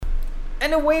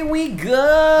And away we go.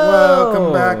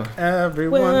 Welcome back,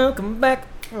 everyone. Welcome back.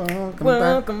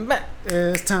 Welcome back.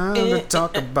 It's time to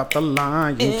talk about the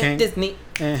Lion King. Disney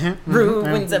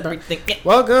ruins everything.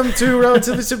 Welcome to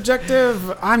Relatively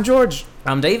Subjective. I'm George.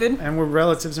 I'm David. And we're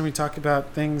relatives, and we talk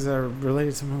about things that are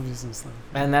related to movies and stuff.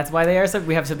 And that's why they are.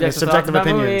 We have subjective thoughts about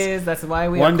opinions. movies. That's why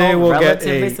we One are day called we'll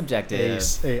Relatively get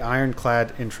Subjective. a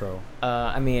ironclad intro.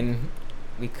 I mean,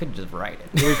 we could just write it.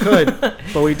 We could,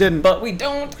 but we didn't. But we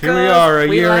don't. Here we are, a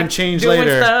year like and change doing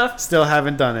later. Stuff. Still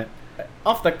haven't done it.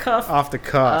 Off the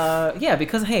cuff. Yeah,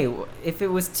 because, hey, if it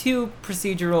was too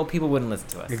procedural, people wouldn't listen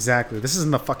to us. Exactly. This isn't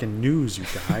the fucking news, you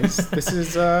guys. This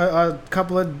is a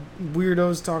couple of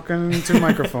weirdos talking to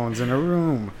microphones in a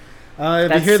room.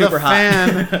 If you hear the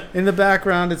fan in the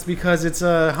background, it's because it's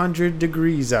 100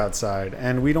 degrees outside,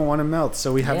 and we don't want to melt.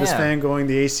 So we have this fan going.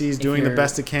 The AC is doing the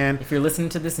best it can. If you're listening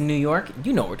to this in New York,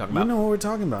 you know what we're talking about. You know what we're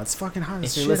talking about. It's fucking hot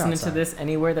as shit outside. If you're listening to this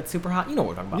anywhere that's super hot, you know what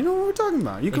we're talking about. You know what we're talking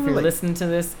about. If you're listening to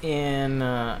this in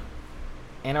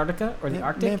Antarctica or the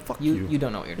Arctic, you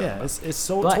don't know what you're talking about. Yeah, it's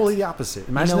totally the opposite.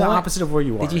 Imagine the opposite of where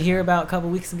you are. Did you hear about a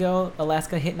couple weeks ago,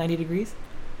 Alaska hit 90 degrees?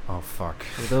 Oh, fuck.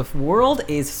 The world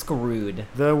is screwed.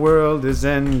 The world is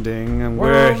ending, and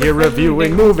we're here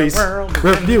reviewing movies.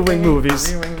 Reviewing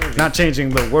movies. Not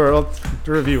changing the world,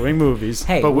 reviewing movies.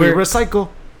 Hey, but we recycle.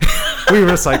 We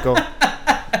recycle.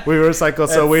 We recycle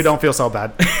so we don't feel so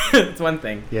bad. It's one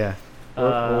thing. Yeah.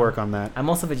 We'll work on that. I'm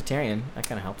also vegetarian. That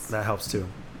kind of helps. That helps, too.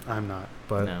 I'm not,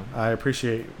 but I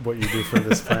appreciate what you do for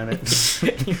this planet.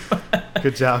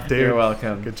 Good job, Dave. You're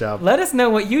welcome. Good job. Let us know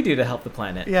what you do to help the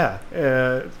planet. Yeah.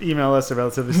 Email us at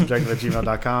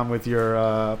relatively@gmail.com with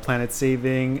your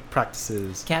planet-saving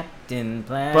practices. Captain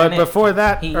Planet. But before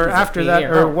that, or after that,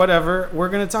 or whatever, we're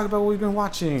going to talk about what we've been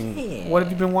watching. Yeah. What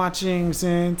have you been watching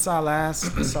since I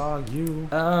last saw you?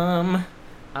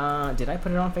 Did I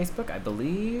put it on Facebook? I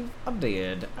believe I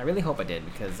did. I really hope I did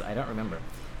because I don't remember.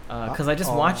 Because I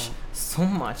just watch so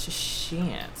much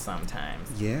shit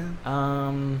sometimes. Yeah.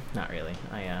 Not really.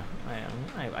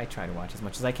 I try to watch as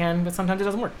much as I can, but sometimes it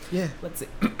doesn't work. Yeah. Let's see.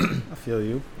 I feel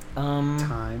you.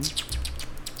 Time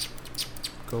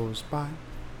goes by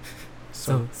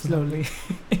so slowly.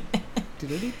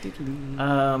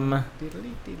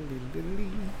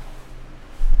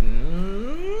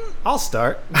 I'll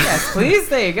start. Yes, please.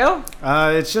 There you go.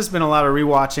 It's just been a lot of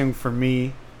rewatching for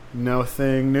me.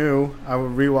 Nothing new. I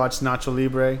would rewatch Nacho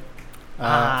Libre.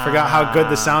 Forgot how good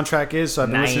the soundtrack is, so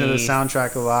I've been listening to the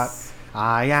soundtrack a lot.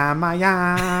 I am.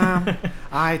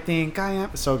 I think I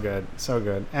am. So good, so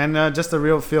good, and just a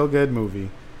real feel-good movie.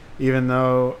 Even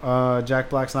though Jack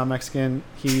Black's not Mexican,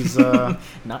 he's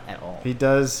not at all. He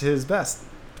does his best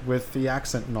with the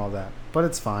accent and all that, but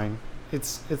it's fine.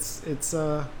 It's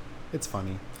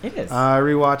funny. It is. I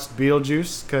rewatched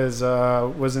Beetlejuice because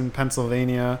was in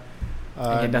Pennsylvania.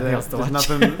 There's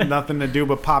nothing to do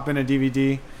but pop in a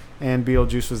DVD, and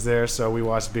Beetlejuice was there, so we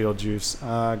watched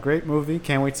Beetlejuice. Great movie.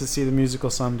 Can't wait to see the musical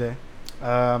someday.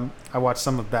 I watched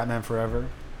some of Batman Forever.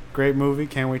 Great movie.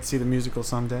 Can't wait to see the musical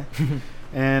someday.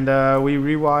 And we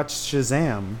rewatched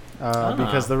Shazam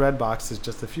because the Red Box is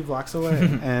just a few blocks away,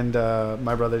 and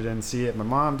my brother didn't see it. My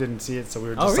mom didn't see it, so we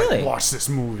were just like, watch this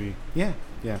movie. Yeah.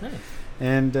 Nice.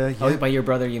 And by your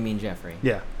brother you mean Jeffrey?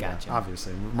 Yeah, gotcha. Yeah,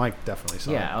 obviously, Mike definitely saw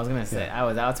it. Yeah, I was gonna say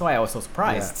that's why I was so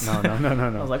surprised. Yeah.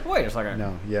 No. I was like, wait a second.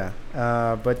 No, yeah,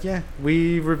 but yeah,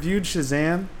 we reviewed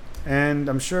Shazam, and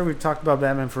I'm sure we've talked about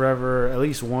Batman Forever at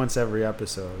least once every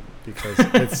episode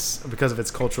because because of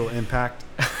its cultural impact.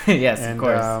 Yes, and, of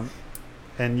course.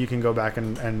 And you can go back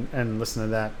and listen to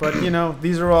that. But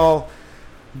these are all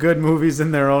good movies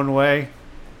in their own way,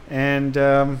 and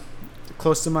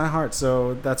close to my heart,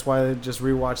 so that's why I just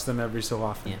rewatch them every so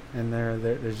often. Yeah. And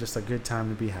there's just a good time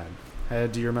to be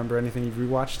had. Do you remember anything you've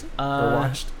rewatched or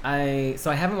watched? I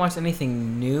haven't watched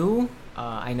anything new.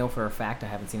 I know for a fact I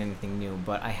haven't seen anything new,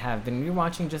 but I have been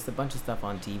rewatching just a bunch of stuff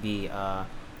on TV.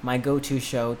 My go-to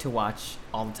show to watch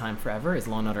all the time forever is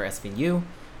Law & Order SVU.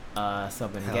 So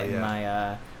I've been getting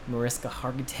my Mariska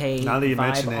Hargitay. Now that you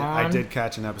mention it, on. I did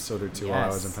catch an episode or two while I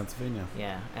was in Pennsylvania.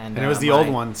 Yeah, and it was the old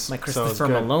ones. My Christopher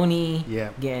Maloney. Yeah,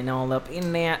 getting all up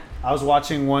in that. I was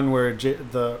watching one where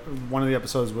one of the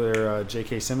episodes where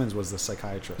J.K. Simmons was the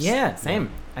psychiatrist. Yeah, same.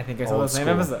 Yeah. I think I saw the same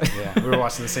episode. Yeah, we were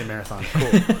watching the same marathon. Cool.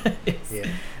 Yes.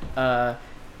 Yeah.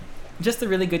 Just a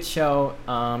really good show.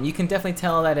 You can definitely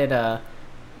tell that it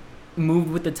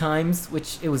moved with the times,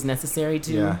 which it was necessary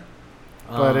to. Yeah.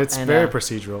 But it's very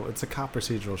procedural. It's a cop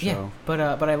procedural show. Yeah, but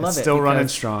I love it. Still running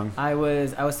strong. I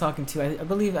was talking to I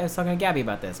believe I was talking to Gabby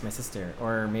about this, my sister,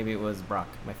 or maybe it was Brock,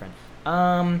 my friend.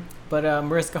 But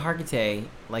Mariska Hargitay,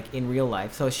 like in real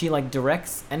life, so she like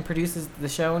directs and produces the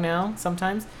show now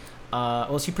sometimes.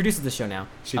 Well, she produces the show now.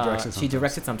 She directs it sometimes. She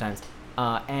directs it sometimes.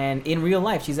 And in real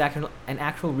life, she's an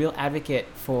actual real advocate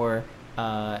for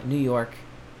New York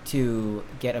to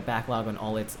get a backlog on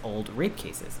all its old rape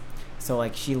cases. So,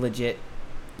 like, she legit,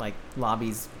 like,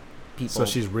 lobbies people. So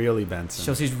she's really Benson.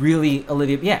 So she's really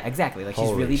Olivia. Yeah, exactly. Like, she's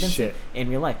Holy really Benson shit. in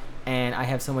real life. And I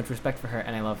have so much respect for her,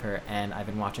 and I love her, and I've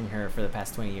been watching her for the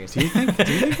past 20 years. Do you think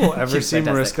we'll ever She's see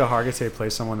fantastic. Mariska Hargitay play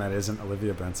someone that isn't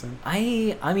Olivia Benson?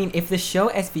 I mean, if the show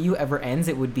SVU ever ends,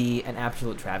 it would be an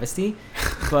absolute travesty.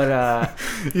 But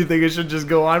you think it should just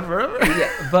go on forever?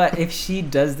 yeah. But if she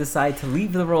does decide to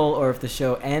leave the role, or if the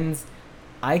show ends,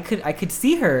 I could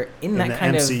see her in that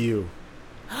kind MCU.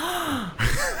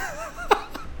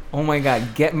 Oh my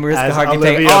God! Get Mariska As Hargitay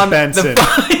Olivia on Benson.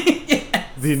 Yes.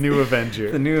 The new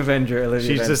Avenger. The new Avenger, Olivia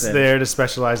She's Benson. just there to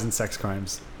specialize in sex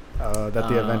crimes that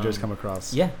the Avengers come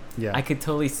across. Yeah. Yeah. I could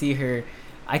totally see her.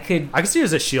 I could see her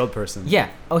as a S.H.I.E.L.D. person.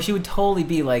 Yeah. Oh, she would totally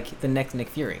be like the next Nick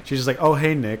Fury. She's just like, oh,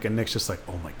 hey, Nick. And Nick's just like,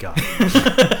 oh, my God.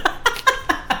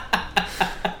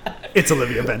 It's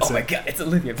Olivia Benson. Oh, my God. It's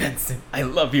Olivia Benson. I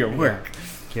love your work.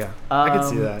 Yeah. I could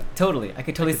see that. Totally. I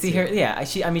could totally see her. Yeah.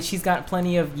 She's got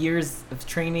plenty of years of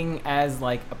training as,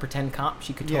 like, a pretend cop.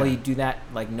 She could totally do that,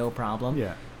 like, no problem.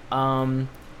 Yeah.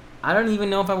 I don't even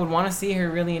know if I would want to see her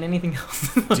really in anything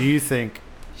else. Do you think...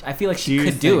 I feel like she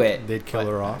could do it. They'd kill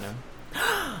her off?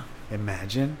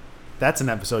 Imagine. That's an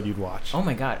episode you'd watch. Oh,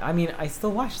 my God. I mean, I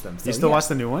still watch them. So you still watch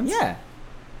the new ones? Yeah.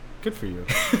 Good for you.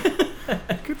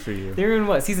 Good for you. They're in,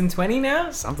 what, season 20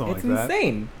 now? Something like that. It's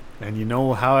insane. And you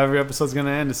know how every episode's going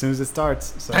to end as soon as it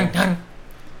starts. So. Dun, dun.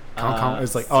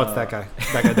 It's like, it's that guy.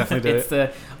 That guy definitely did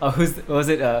it.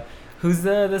 Who's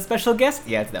the special guest?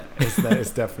 Yeah, it's them.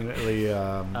 It's definitely...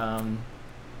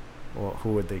 well,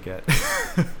 who would they get?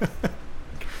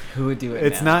 Who would do it?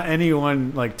 It's now? not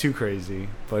anyone like too crazy,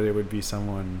 but it would be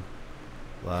someone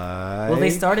like. Well,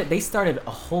 they started a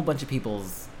whole bunch of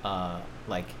people's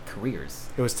like careers.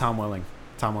 It was Tom Welling.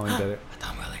 Tom Welling did it.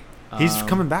 Tom Welling. He's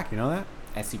coming back. You know that?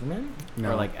 As Superman?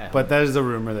 No, or like but that is a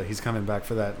rumor that he's coming back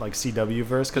for that like CW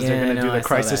verse because they're gonna do the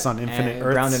Crisis on Infinite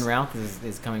Earths. Brandon Routh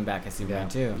is coming back as Superman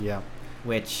too. Yeah.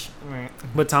 Which.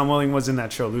 But Tom Welling was in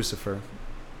that show Lucifer.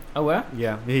 Oh, well?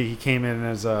 Yeah, he came in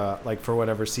as like for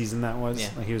whatever season that was. Yeah.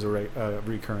 Like he was a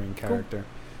recurring character. Cool.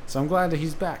 So I'm glad that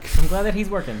he's back. I'm glad that he's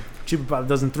working. Cheap About a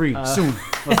Dozen 3 soon.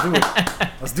 Let's do it.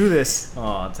 Let's do this.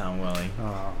 Oh, Tom Welling.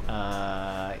 Oh.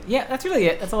 Yeah, that's really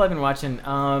it. That's all I've been watching.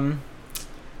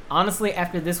 Honestly,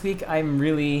 after this week, I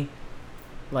really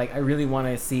want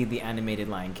to see the animated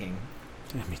Lion King.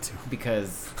 Yeah, me too.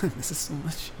 Because I miss it so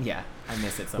much. Yeah, I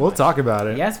miss it so much. We'll talk about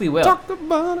it. Yes, we will. Talk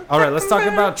about it. All right, let's talk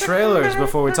about trailers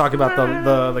before we talk about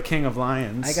the King of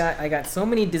Lions. I got so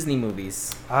many Disney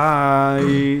movies.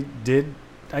 I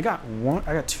got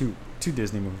two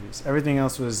Disney movies. Everything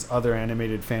else was other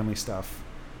animated family stuff.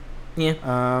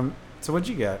 Yeah. So what'd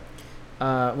you get?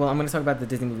 Well, I'm going to talk about the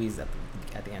Disney movies at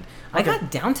the end. Okay. I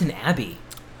got Downton Abbey.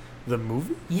 The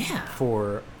movie? Yeah.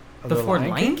 Before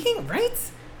Lion King, right?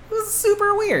 It was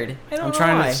super weird. I'm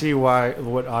trying to see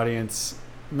what audience.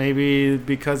 Maybe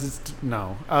because it's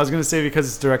I was gonna say because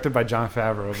it's directed by Jon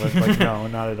Favreau, but like no,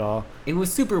 not at all. It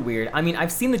was super weird. I mean,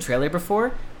 I've seen the trailer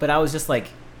before, but I was just like,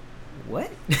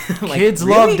 what? Like, kids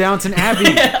really? Love Downton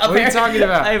Abbey. What are you talking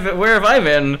about? Where have I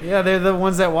been? Yeah, they're the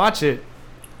ones that watch it.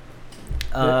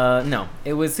 No,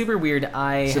 it was super weird.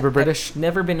 Super British. I've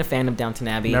never been a fan of Downton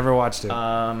Abbey. Never watched it.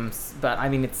 But I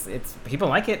mean, it's people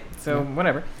like it, so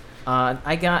whatever.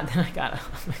 I got oh my God,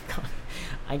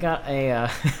 I got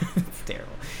a it's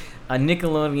terrible, a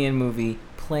Nickelodeon movie,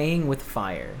 Playing with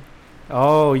Fire.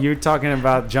 Oh, you're talking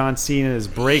about John Cena's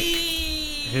break,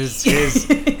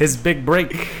 his big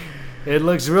break. It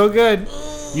looks real good.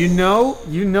 You know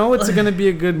it's gonna be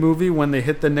a good movie when they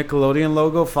hit the Nickelodeon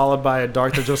logo followed by a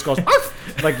dog that just goes Arf!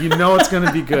 Like it's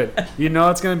gonna be good.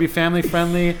 It's gonna be family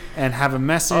friendly and have a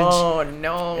message. Oh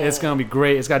no! It's gonna be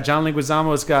great. It's got John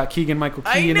Leguizamo. It's got Keegan-Michael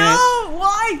Key in it. I know.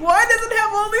 Why? Why does it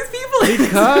have all these people?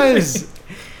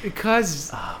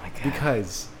 Because. Oh my God.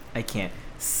 Because. I can't.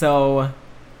 So,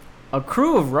 a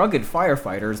crew of rugged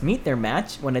firefighters meet their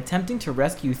match when attempting to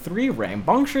rescue 3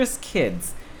 rambunctious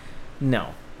kids.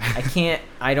 No. I can't.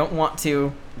 I don't want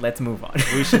to. Let's move on.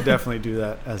 We should definitely do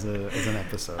that as an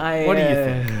episode. What do you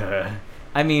think?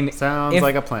 I mean, sounds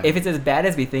like a plan. If it's as bad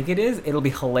as we think it is, it'll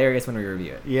be hilarious when we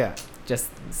review it. Yeah. Just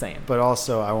saying. But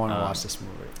also, I want to watch this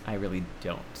movie. I really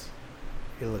don't.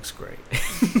 It looks great.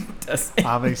 Does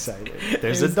I'm excited.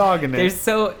 There's a dog in there. There's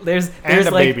and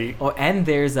a like, baby. Oh, and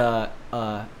there's a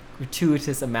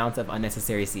gratuitous amounts of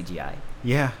unnecessary CGI.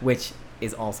 Yeah. Which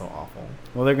is also awful.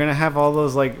 Well, they're gonna have all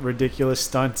those like ridiculous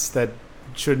stunts that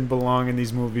shouldn't belong in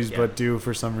these movies, but do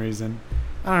for some reason.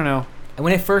 I don't know. And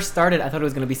when it first started, I thought it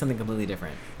was going to be something completely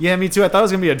different. Yeah, me too. I thought it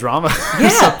was going to be a drama. Yeah.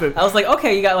 Something. I was like,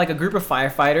 okay, you got like a group of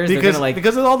firefighters.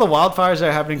 Because of all the wildfires that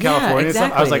are happening in California and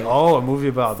stuff, I was like, oh, a movie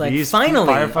about these finally.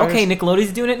 firefighters. Okay,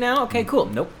 Nickelodeon's doing it now? Okay, cool.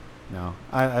 Nope. No.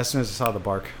 As soon as I saw The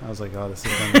Bark, I was like, oh, this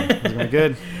is going to be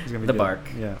good. It's gonna be The good. Bark.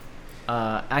 Yeah.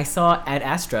 I saw Ad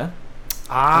Astra.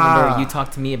 I remember you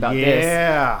talked to me about this.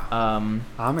 Yeah.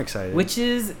 I'm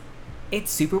excited. It's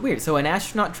super weird. So an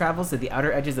astronaut travels to the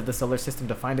outer edges of the solar system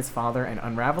to find his father and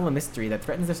unravel a mystery that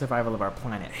threatens the survival of our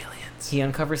planet. Aliens. He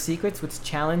uncovers secrets which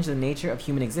challenge the nature of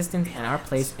human existence and our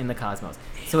place in the cosmos.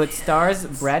 So it stars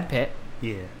Brad Pitt.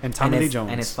 Yeah. And Tommy Lee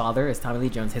Jones. And his father is Tommy Lee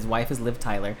Jones. His wife is Liv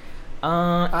Tyler.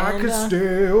 I could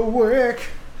stay awake.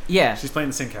 Yeah. She's playing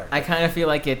the same character. I kind of feel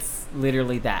like it's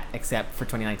literally that, except for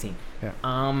 2019.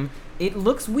 Yeah. It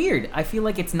looks weird. I feel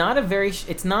like it's not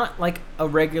it's not like a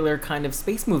regular kind of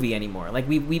space movie anymore. Like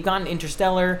we've gotten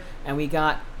Interstellar, and we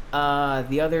got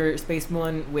the other space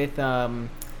one with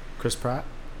Chris Pratt.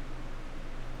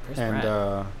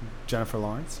 And Jennifer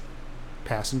Lawrence.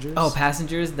 Passengers. Oh,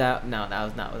 Passengers. That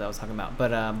was not what I was talking about.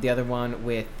 But the other one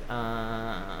with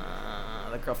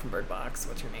the girl from Bird Box.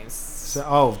 What's her name?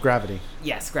 Gravity.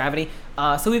 Yes, Gravity.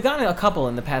 So we've gotten a couple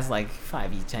in the past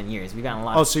 5-10 years. We've gotten a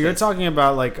lot. Oh, so you're talking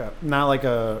about not like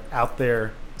a out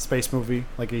there space movie,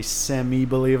 like a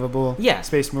semi-believable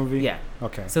space movie? Yeah.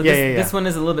 Okay. So this one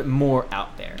is a little bit more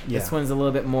out there. Yeah. This one's a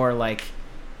little bit more like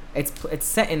it's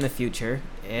set in the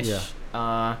future-ish.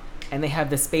 Yeah. And they have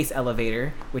the space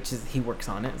elevator, which is he works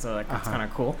on it, so that's kind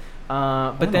of cool.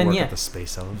 But then work at the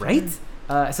space elevator. Right?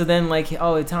 So then,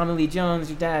 Tommy Lee Jones,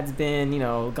 your dad's been,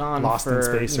 gone lost in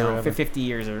space for 50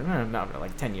 years or no,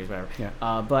 10 years, whatever.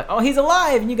 Yeah. But he's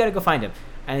alive, and you got to go find him.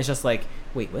 And it's just like,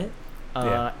 wait, what?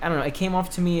 Yeah. I don't know. It came off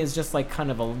to me as just kind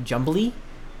of a jumbly.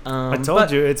 I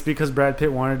told you it's because Brad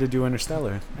Pitt wanted to do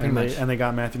Interstellar, and they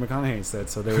got Matthew McConaughey instead.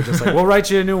 So they were just like, "We'll write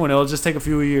you a new one. It'll just take a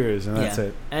few years, and that's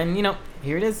it." And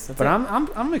here it is. But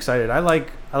I'm excited. I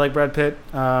like Brad Pitt.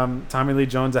 Tommy Lee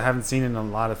Jones, I haven't seen in a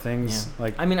lot of things.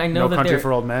 Yeah. I know that Country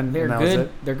for Old Men. They're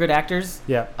good. They're good actors.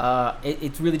 Yeah.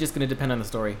 It's really just going to depend on the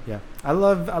story. Yeah. I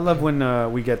love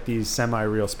when we get these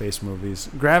semi-real space movies.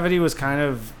 Gravity was kind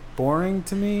of boring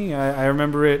to me. I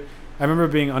remember it. I remember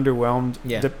being underwhelmed,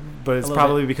 but it's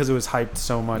probably because it was hyped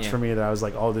so much for me that I was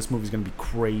like, "Oh, this movie's gonna be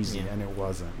crazy," and it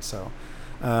wasn't. So,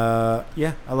 I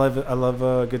love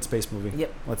a good space movie.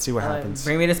 Yep. Let's see what happens.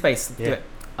 Bring me to space. Let's do it.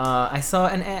 I saw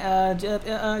an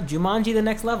Jumanji: The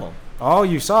Next Level. Oh,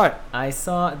 you saw it? I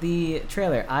saw the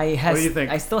trailer. What do you think?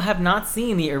 I still have not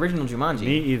seen the original Jumanji.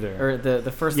 Me either. Or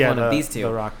the first one of these two.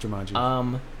 The Rock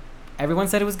Jumanji. Everyone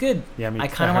said it was good. Yeah, I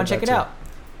kind of want to check it out.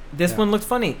 This one looked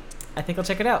funny. I think I'll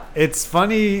check it out. It's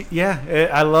funny, yeah.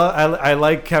 I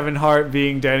like Kevin Hart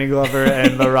being Danny Glover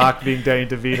and The Rock being Danny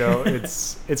DeVito.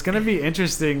 It's gonna be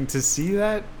interesting to see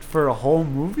that for a whole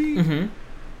movie.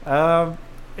 Mm-hmm.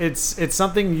 It's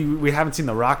something we haven't seen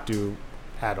The Rock do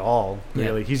at all.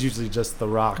 Really, Yeah. He's usually just The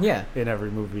Rock in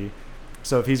every movie.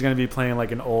 So if he's gonna be playing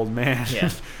like an old man,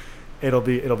 it'll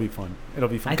be fun. It'll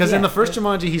be fun because in the first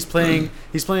Jumanji he's playing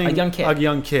a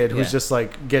young kid who's just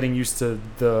like getting used to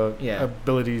the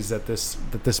abilities that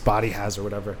this body has or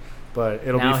whatever. But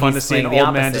it'll be fun to see an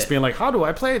old man just being like, "How do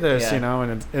I play this?"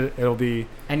 And it'll be.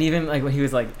 And even like when he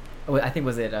was like, I think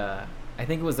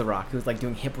it was The Rock who was like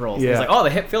doing hip rolls. Yeah. He was like, "Oh, the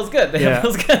hip feels good. The hip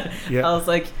feels good." Yeah. I was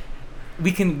like,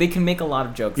 they can make a lot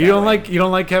of jokes. You don't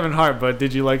like Kevin Hart, but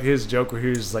did you like his joke where he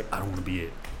was just like, "I don't want to be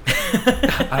it."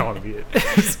 I don't want to be it.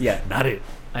 Yeah, not it.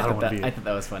 I don't want to be it. I thought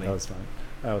that was funny. That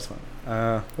was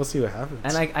fun. We'll see what happens.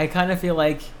 And I kind of feel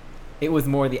like it was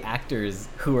more the actors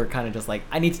who were kind of just like,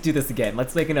 I need to do this again.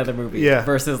 Let's make another movie. Yeah.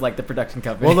 Versus like the production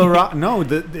company. Well, The Rock. No,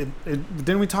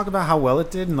 didn't we talk about how well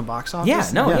it did in the box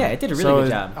office? Yeah. It did a really good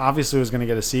job. Obviously, it was going to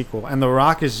get a sequel, and The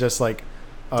Rock is just like.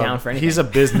 Down for anything. He's a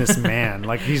businessman.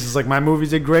 Like he's just like, my movies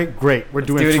did great. We're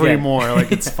doing 3 more.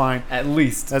 Like it's fine. At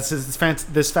least that's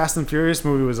this Fast and Furious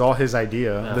movie was all his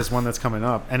idea. This one that's coming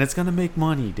up, and it's gonna make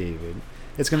money, David.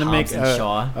 It's gonna make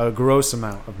a gross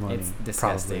amount of money. It's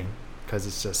disgusting because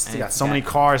it's just got so many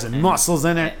cars and muscles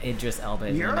in it. Idris Elba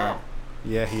is in it.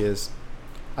 Yeah, he is.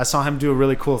 I saw him do a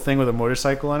really cool thing with a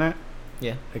motorcycle in it.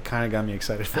 Yeah. It kind of got me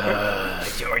excited for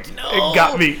George, no. It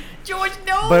got me. George,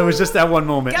 no. But it was just that one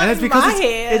moment. And it's because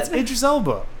it's Idris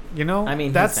Elba. You know? I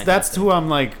mean, that's who I'm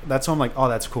like, oh,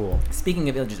 that's cool. Speaking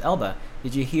of Idris Elba,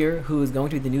 did you hear who is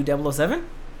going to be the new 007?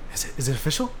 Is it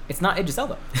official? It's not Idris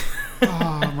Elba.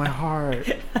 Oh, my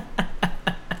heart.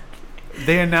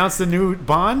 They announced the new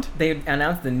Bond? They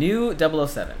announced the new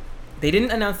 007. They didn't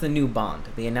announce the new Bond.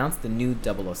 They announced the new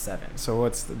 007. So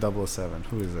what's the 007?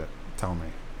 Who is it? Tell me.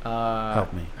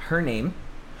 Help me. Her name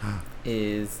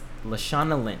is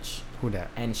Lashana Lynch. Who that?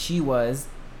 And she was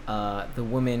the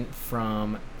woman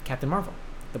from Captain Marvel,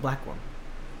 the black one.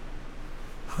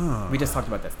 Huh. We just talked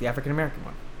about this, the African American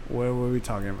one. What were we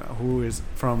talking about? Who is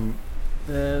from?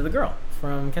 The girl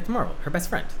from Captain Marvel, her best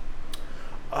friend.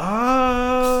 Oh.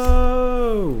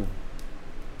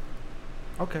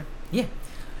 Okay. Yeah.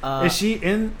 Is she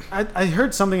in? I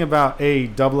heard something about a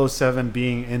 007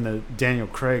 being in the Daniel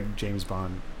Craig James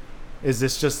Bond. Is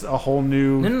this just a whole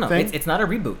new No. thing? It's not a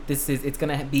reboot. It's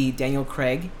going to be Daniel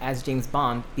Craig as James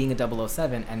Bond being a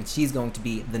 007, and she's going to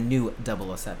be the new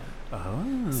 007.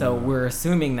 Oh. So we're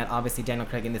assuming that obviously Daniel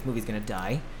Craig in this movie is going to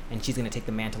die, and she's going to take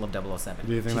the mantle of 007.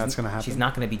 Do you think that's going to happen? She's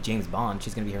not going to be James Bond.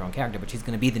 She's going to be her own character, but she's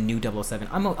going to be the new 007.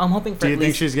 I'm hoping for Do you at think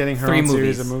least she's getting her 3 own movies.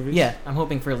 series of movies? Yeah, I'm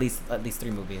hoping for at least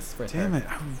 3 movies. Damn it.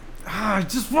 I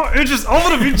just want Idris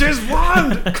Elba to be James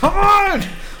Bond. Come on.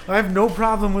 I have no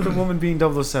problem with a woman being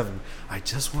 007. I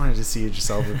just wanted to see Idris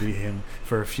Elba be him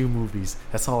for a few movies.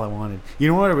 That's all I wanted. You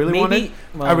know what I really wanted?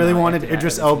 Well, I really no, wanted after that,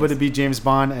 Idris Elba to be James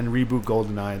Bond and reboot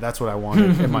GoldenEye. That's what I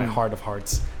wanted in my heart of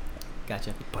hearts.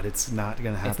 Gotcha. But it's not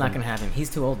going to happen. It's not going to happen.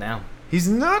 He's too old now. He's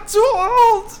not too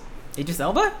old. Idris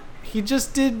Elba? He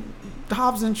just did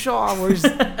Hobbs and Shaw where he's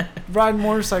riding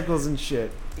motorcycles and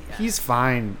shit. Yeah. He's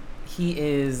fine. He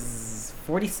is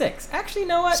 46. Actually, you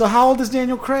know what? So how old is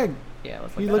Daniel Craig? Yeah,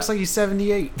 let's look he that looks up. like he's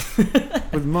 78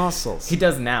 with muscles. He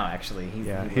does now, actually. He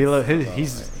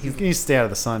needs to stay out of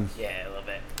the sun. Yeah, a little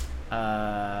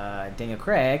bit. Daniel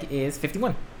Craig is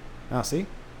 51. Oh, see?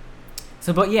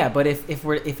 So, but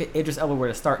if Idris Elba were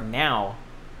to start now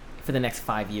for the next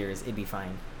 5 years, it'd be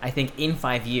fine. I think in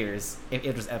 5 years, if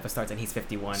Idris Elba starts and he's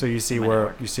 51. So you see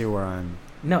where I'm.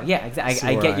 No, yeah, exactly.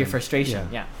 I get your frustration.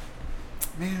 Yeah.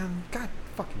 Man, God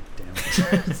fucking damn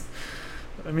it.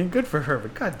 I mean, good for her,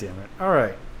 but god damn it. All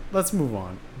right, let's move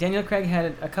on. Daniel Craig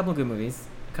had a couple of good movies,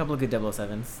 a couple of good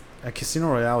 007s.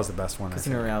 Casino Royale was the best one.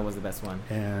 Casino Royale was the best one.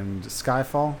 And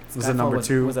Skyfall was the number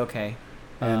 2. Was okay.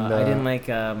 And I didn't like.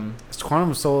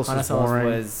 Quantum of Solace was boring.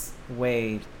 Was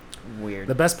way weird.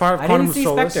 The best part of Quantum of Solace.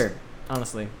 I didn't see Spectre,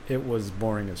 honestly. It was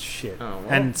boring as shit. Oh, well,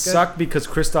 and sucked because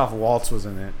Christoph Waltz was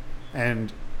in it,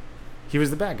 and he was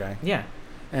the bad guy. Yeah.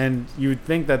 And you would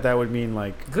think that would mean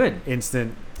like good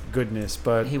instant goodness,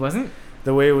 but he wasn't.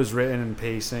 The way it was written and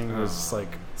pacing was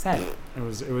like sad. It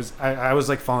was. I was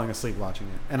like falling asleep watching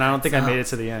it, and I don't think I made it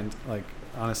to the end. Like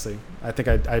honestly, I think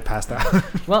I passed out.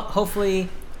 Well, hopefully,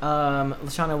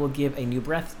 Lashana will give a new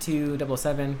breath to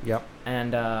 007. Yep.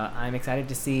 And I'm excited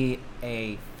to see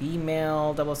a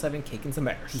female 007 kicking some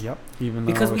ass. Yep. Even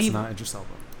though it's not Idris Elba.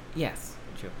 Yes,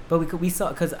 true. But we saw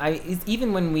because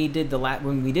even when we did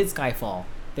Skyfall,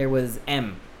 there was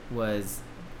M was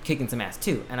kicking some ass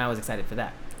too, and I was excited for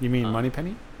that. You mean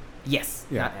Moneypenny? Yes,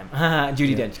 yeah. not M.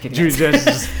 Judi Dench kicking ass. Judi Dench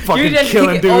is fucking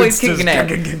killing dudes. Always kicking ass.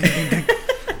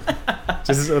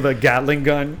 Just with a Gatling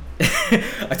gun.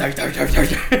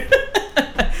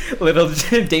 Little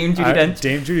Dame Judi Dench.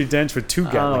 Dame Judi Dench with 2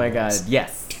 Gatling guns. Oh my god,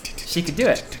 yes. She could do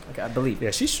it. I believe.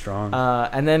 Yeah, she's strong.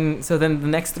 And then the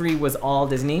next 3 was all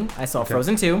Disney. I saw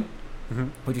Frozen 2,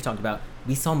 which you talked about.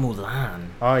 We saw Mulan.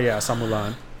 Oh yeah, I saw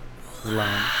Mulan.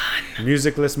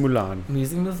 Musicless Mulan.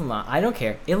 Musicless Mulan. I don't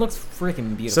care. It looks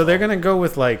freaking beautiful. So they're gonna go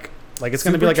with like it's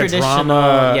gonna be like a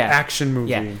drama action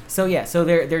movie. Yeah. So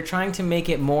they're trying to make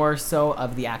it more so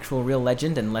of the actual real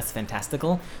legend and less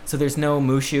fantastical. So there's no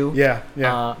Mushu. Yeah.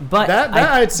 But that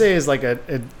I'd say is like a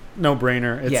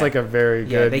no-brainer. It's like a very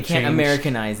good. Yeah, they can't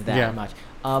Americanize that much.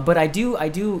 But I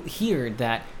do hear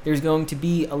that there's going to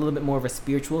be a little bit more of a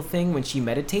spiritual thing when she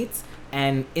meditates.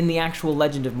 And in the actual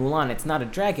legend of Mulan, it's not a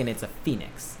dragon, it's a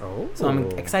phoenix. Oh. So I'm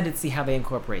excited to see how they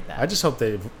incorporate that. I just hope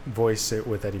they voice it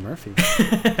with Eddie Murphy.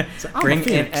 Bring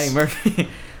in Eddie Murphy.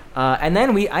 And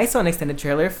then I saw an extended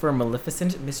trailer for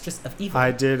Maleficent, Mistress of Evil.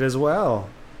 I did as well.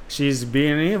 She's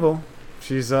being evil.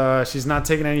 She's not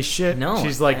taking any shit. No.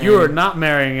 She's like, you are not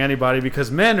marrying anybody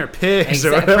because men are pigs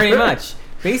or whatever. Pretty much.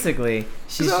 Basically,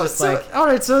 she's all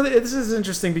right, so this is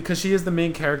interesting because she is the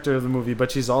main character of the movie, but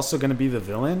she's also going to be the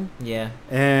villain. Yeah.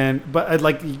 But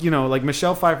like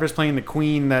Michelle Pfeiffer's playing the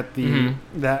queen that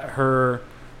that her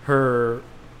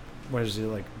what is it,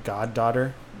 like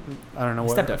goddaughter? I don't know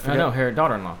what. Stepdaughter. No, her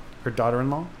daughter-in-law. Her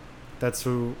daughter-in-law? That's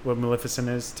what Maleficent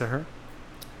is to her?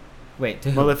 Wait,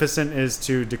 Maleficent is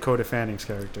to Dakota Fanning's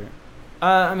character.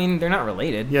 I mean, they're not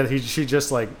related. Yeah, she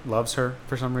just like loves her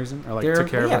for some reason, or like took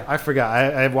care of her. I forgot.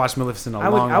 I watched Maleficent I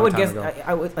would time guess, ago.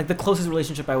 I would like the closest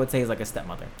relationship I would say is like a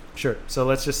stepmother. Sure. So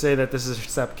let's just say that this is her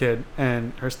stepkid,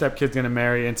 and her stepkid's gonna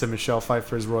marry into Michelle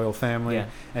Pfeiffer's royal family,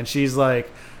 and she's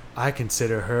like, I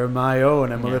consider her my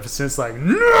own, and Maleficent's like,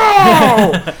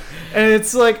 no. And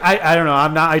it's like I don't know.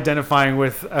 I'm not identifying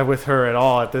with her at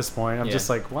all at this point. I'm just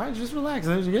like, why? Just relax.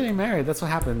 You're getting married. That's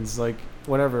what happens. Like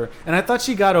whatever. And I thought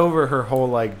she got over her whole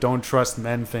like don't trust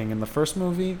men thing in the first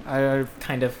movie. I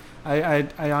kind of. I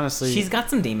honestly. She's got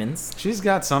some demons. She's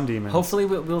got some demons. Hopefully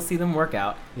we'll see them work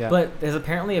out. Yeah. But there's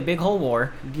apparently a big whole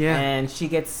war. Yeah. And she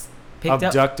gets picked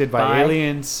abducted up by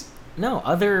aliens. No,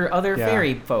 other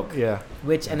fairy folk. Yeah.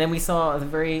 And then we saw the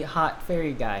very hot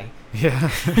fairy guy.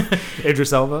 Yeah.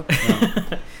 Idris Elba?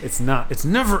 No. It's not. It's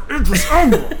never Idris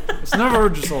Elba. It's never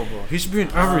Idris Elba. He should be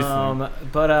in everything.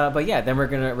 But yeah, then we're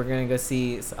gonna go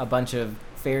see a bunch of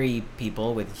fairy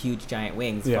people with huge giant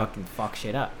wings fucking fuck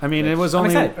shit up. I mean, it was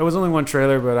only one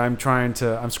trailer, but I'm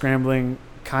scrambling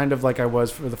kind of like I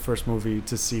was for the first movie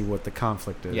to see what the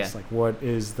conflict is. Yeah. Like what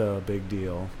is the big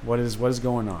deal? What is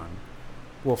going on?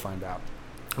 We'll find out.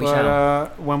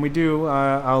 When we do,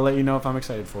 I'll let you know if I'm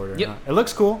excited for it or not. It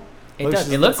looks cool. It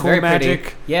does. It looks cool very magic.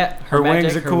 Pretty. Yeah, her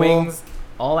wings are cool. Wings,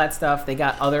 all that stuff. They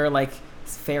got other like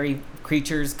fairy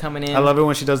creatures coming in. I love it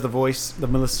when she does the voice, the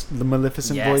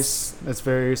Maleficent voice. That's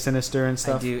very sinister and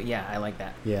stuff. I do. Yeah, I like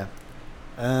that. Yeah.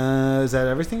 Is that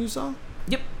everything you saw?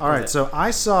 Yep. All right. So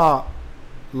I saw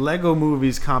Lego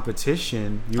Movies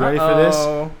competition. You ready for this?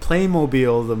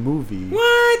 Playmobil the movie.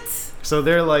 What? So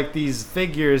they're like these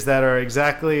figures that are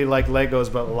exactly like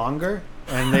Legos but longer,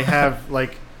 and they have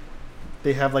like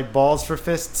balls for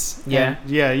fists. Yeah.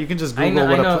 And you can just Google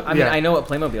I know what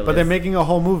Playmobil is. But they're making a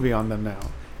whole movie on them now.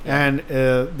 Yeah. And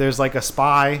there's like a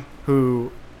spy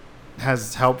who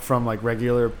has help from like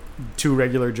two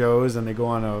regular Joes, and they go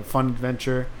on a fun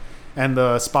adventure. And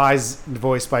the spy's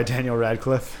voiced by Daniel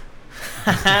Radcliffe.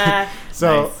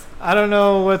 So nice. I don't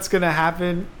know what's gonna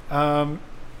happen.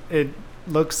 It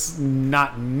looks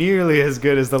not nearly as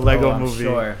good as the Lego movie,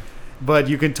 sure. But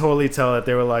you can totally tell that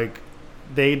they were like,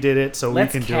 they did it, so we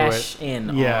can do it. Let's cash in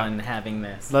on having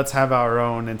this. Let's have our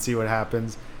own and see what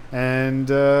happens. And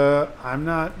I'm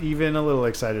not even a little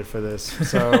excited for this.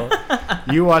 So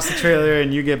you watch the trailer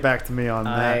and you get back to me on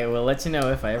that. I will let you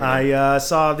know if I ever. I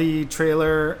saw the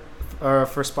trailer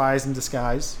for Spies in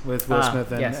Disguise with Will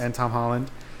Smith and Tom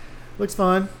Holland. Looks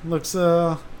fun. Looks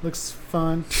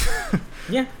fun.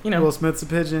 Yeah, you know. Will Smith's a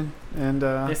pigeon, and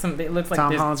it looks like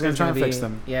Tom Holland's gonna try and fix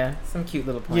them. Yeah, some cute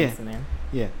little points in there.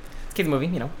 Yeah. Kids movie,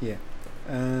 you know. Yeah.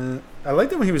 I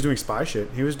liked it when he was doing spy shit.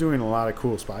 He was doing a lot of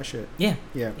cool spy shit. Yeah.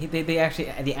 Yeah. They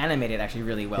animated actually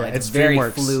really well. Yeah, it's very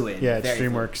DreamWorks. fluid. Yeah, it's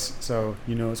DreamWorks, so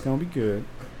you know it's gonna be good.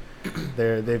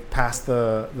 They've passed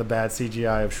the bad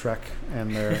CGI of Shrek,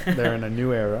 and they're in a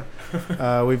new era.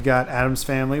 We've got Addams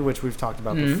Family, which we've talked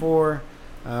about before.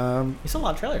 You saw a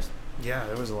lot of trailers. Yeah,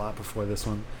 there was a lot before this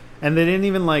one. And they didn't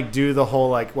even like do the whole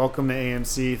like welcome to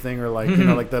AMC thing, or like you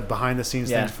know, like the behind the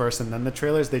scenes things first and then the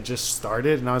trailers. They just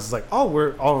started, and I was like,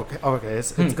 okay,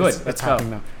 it's good. It's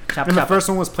happening now. The first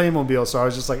one was Playmobil, so I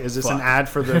was just like, is this an ad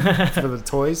for the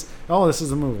toys? Oh, this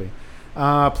is a movie.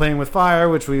 Playing with Fire,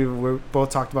 which we both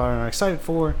talked about and are excited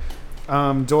for.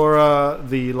 Dora,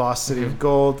 the Lost City of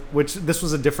Gold, which this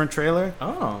was a different trailer.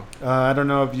 Oh. I don't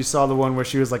know if you saw the one where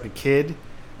she was like a kid.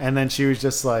 And then she was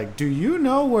just like, "Do you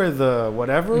know where the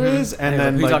whatever is?" And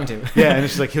then who like, are you talking to? Yeah, and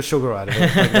she's like, she'll grow out of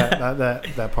it,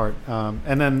 like that part.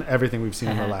 And then everything we've seen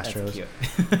in the last trailers.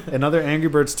 Another Angry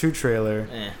Birds 2 trailer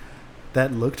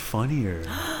that looked funnier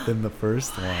than the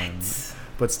first one,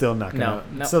 but still not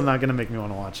gonna make me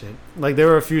want to watch it. Like there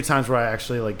were a few times where I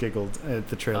actually like giggled at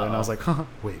the trailer, and I was like,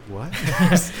 wait, what?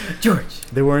 George.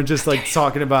 They weren't just like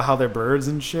talking about how they're birds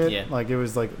and shit. Yeah. Like it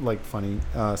was like funny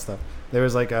stuff. There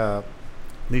was like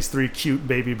these 3 cute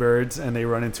baby birds, and they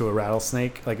run into a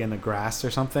rattlesnake like in the grass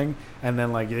or something, and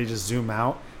then like they just zoom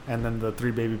out, and then the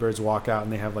 3 baby birds walk out,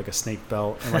 and they have like a snake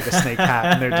belt and like a snake hat,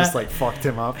 and they're just like fucked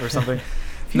him up or something.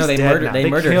 They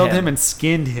killed him and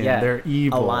skinned him. Yeah, they're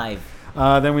evil. Alive.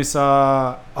 Then we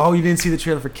saw. Oh, you didn't see the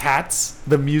trailer for Cats,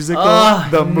 the musical,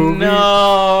 the movie.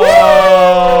 No.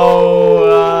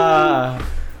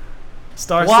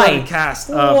 Star-studded cast.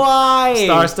 Why?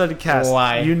 Star-studded cast.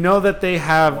 Why? You know that they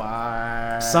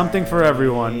have something for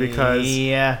everyone because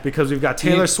we've got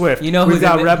Taylor Swift. You know we've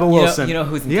got Rebel Wilson. You know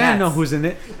who's in Cats. Cats. I know who's in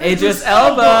it. Idris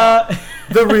Elba.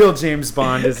 The real James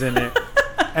Bond is in it.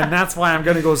 And that's why I'm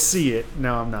going to go see it.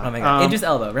 No, I'm not. Oh my God. Idris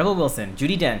Elba, Rebel Wilson,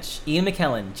 Judi Dench, Ian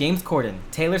McKellen, James Corden,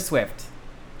 Taylor Swift,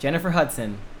 Jennifer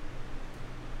Hudson,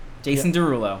 Jason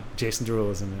Derulo. Jason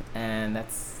Derulo's in it. And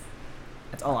that's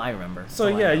all I remember. So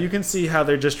you can see how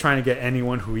they're just trying to get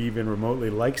anyone who even remotely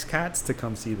likes Cats to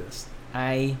come see this.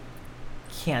 I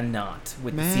cannot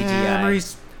with the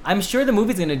CGI. I'm sure the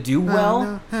movie's going to do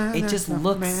well. It just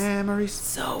looks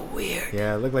so weird.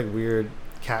 Yeah, it looked like weird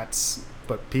cats,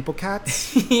 but people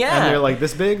cats. Yeah. And they're like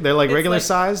this big. They're like It's regular like,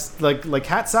 size, like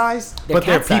cat size, but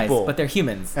they're people. Size, but they're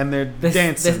humans. And they're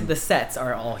dancing. The sets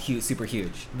are all super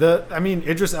huge.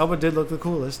 Idris Elba did look the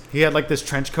coolest. He had like this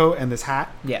trench coat and this hat.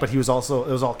 Yeah. But it was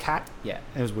all cat. Yeah.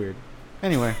 It was weird.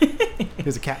 Anyway, he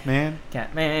was a cat man.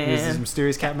 Cat man. He was this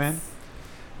mysterious cat man.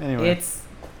 Anyway. It's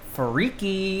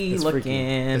freaky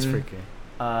looking. It's freaky.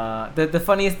 The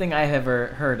funniest thing I've ever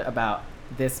heard about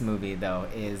this movie though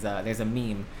is there's a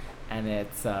meme, and it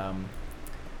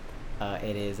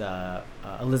is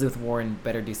Elizabeth Warren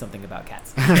better do something about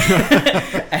cats.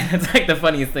 And it's like the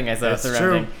funniest thing I saw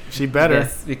surrounding. True. She better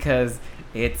this because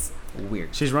it's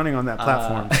weird. She's running on that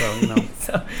platform,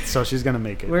 so she's gonna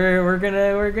make it. We're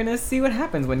gonna see what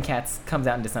happens when Cats comes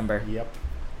out in December. Yep.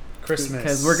 Christmas.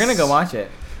 Because we're gonna go watch it.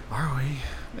 Are we?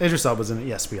 Idris Elba's in it.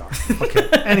 Yes, we are. Okay.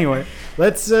 Anyway,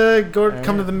 let's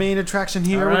come to the main attraction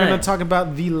here. We're going to talk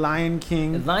about The Lion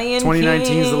King.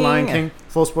 2019 is The Lion King.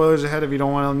 Full spoilers ahead if you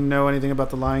don't want to know anything about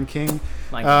The Lion King.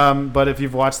 But if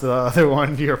you've watched the other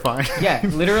one, you're fine. Yeah,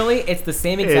 literally, it's the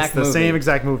same exact movie. It's the same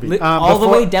exact movie. All the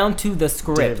way down to the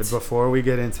script. David, before we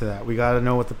get into that, we got to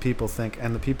know what the people think.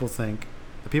 And the people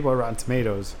at Rotten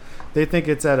Tomatoes, they think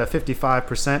it's at a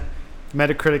 55%.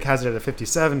 Metacritic has it at a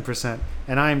 57%,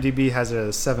 and IMDb has it at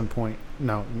a 7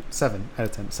 out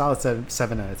of 10. Solid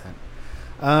 7 out of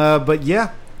 10. But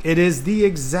yeah, it is the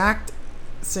exact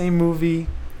same movie.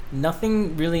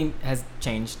 Nothing really has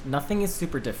changed. Nothing is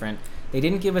super different. They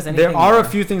didn't give us anything. There are a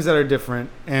few things that are different,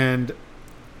 and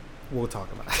we'll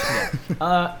talk about it.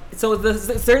 Yeah. So the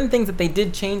certain things that they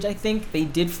did change, I think they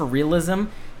did for realism,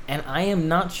 and I am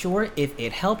not sure if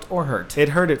it helped or hurt. It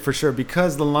hurt it for sure,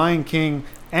 because The Lion King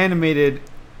animated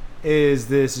is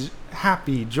this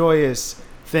happy, joyous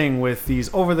thing with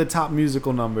these over-the-top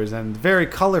musical numbers and very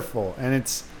colorful. And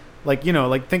it's like,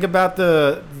 think about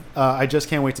the I Just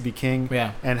Can't Wait to Be King.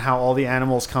 Yeah. And how all the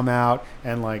animals come out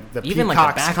and like the even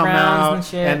peacocks like the come out and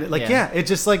shit. And like it's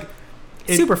just like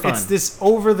super fun. It's this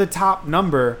over-the-top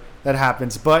number that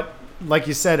happens, but like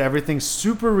you said, everything's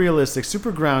super realistic,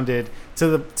 super grounded to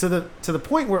the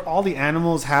point where all the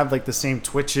animals have like the same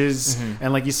twitches,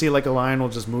 and like you see like a lion will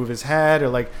just move his head, or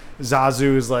like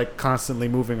Zazu is like constantly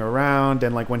moving around,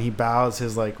 and like when he bows,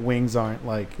 his like wings aren't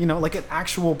like like an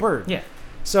actual bird. Yeah.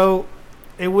 So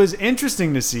it was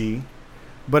interesting to see,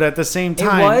 but at the same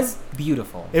time, it was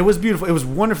beautiful. It was beautiful. It was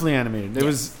wonderfully animated. It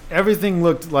was everything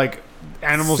looked like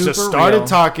animals super just started real.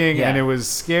 talking, and it was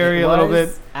scary a little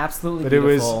bit. Absolutely, but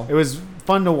beautiful. it was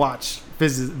fun to watch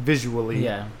visually.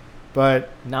 Yeah, but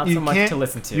not so much to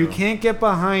listen to. You can't get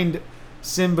behind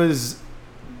Simba's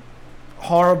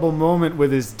horrible moment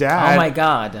with his dad. Oh my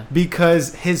god!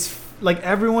 Because his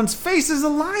everyone's face is a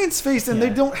lion's face, and they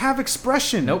don't have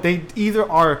expression. Nope. They either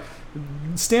are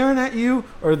staring at you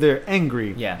or they're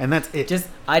angry. Yeah, and that's it.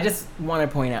 I just want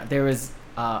to point out there was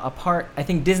a part. I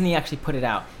think Disney actually put it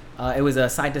out. It was a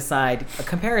side-to-side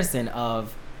comparison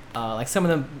of like some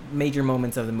of the major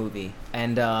moments of the movie,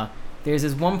 and there's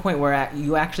this one point where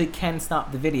you actually can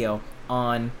stop the video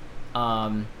on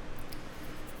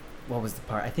what was the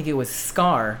part? I think it was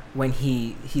Scar when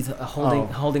he's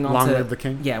holding on Long to Live the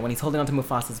King. Yeah, when he's holding on to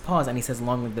Mufasa's paws and he says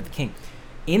 "Long live the king."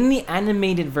 In the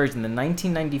animated version, the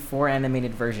 1994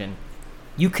 animated version,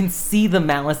 you can see the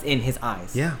malice in his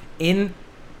eyes. Yeah. In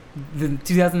the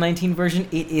 2019 version,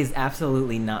 it is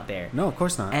absolutely not there. No, of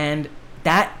course not. And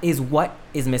that is what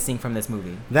is missing from this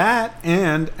movie. That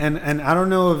and I don't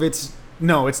know if it's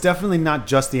definitely not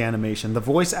just the animation. The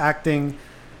voice acting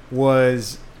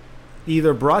was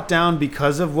either brought down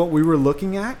because of what we were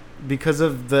looking at, because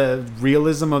of the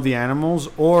realism of the animals,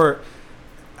 or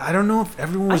I don't know if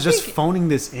everyone was just phoning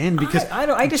this in, because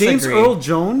I disagree. James Earl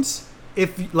Jones,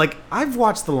 I've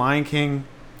watched The Lion King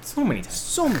so many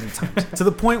times to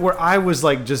the point where I was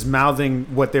like just mouthing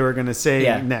what they were going to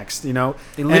say next, They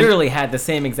literally had the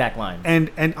same exact line.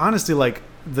 And honestly, like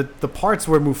the parts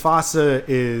where Mufasa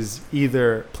is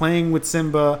either playing with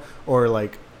Simba or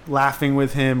like laughing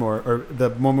with him, or the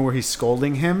moment where he's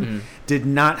scolding him did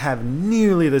not have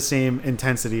nearly the same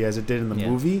intensity as it did in the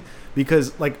movie,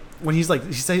 because like when he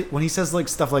says like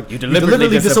stuff like you deliberately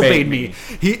disobeyed me.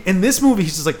 In this movie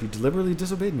he's just like, you deliberately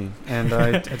disobeyed me, and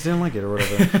I didn't like it or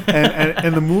whatever.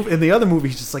 and in the other movie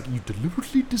he's just like, you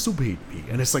deliberately disobeyed me,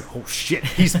 and it's like, oh shit,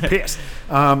 he's pissed.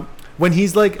 When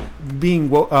he's like being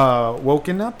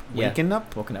woken up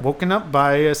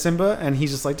by Simba, and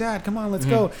he's just like, Dad, come on, let's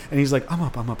go, and he's like, I'm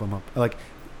up. Like,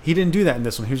 he didn't do that in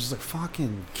this one. He was just like,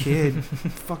 fucking kid,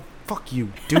 fuck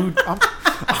you, dude. I'm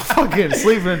fucking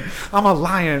sleeping. I'm a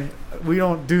lion. We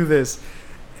don't do this.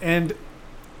 And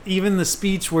even the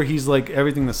speech where he's like,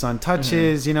 everything the sun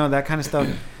touches, that kind of stuff.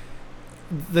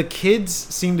 the kids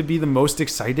seem to be the most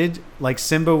excited. Like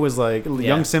Simba was like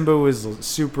young Simba was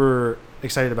super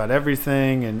excited about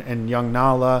everything, and young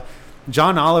Nala.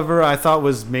 John Oliver, I thought,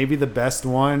 was maybe the best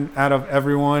one out of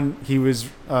everyone. He was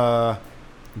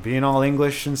being all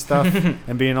English and stuff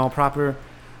and being all proper.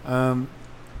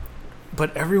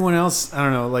 But everyone else, I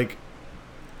don't know, like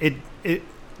it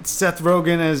Seth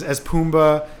Rogen as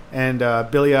Pumbaa and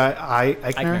Billy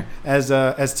Eichner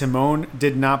as Timon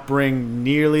did not bring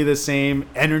nearly the same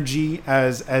energy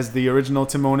as the original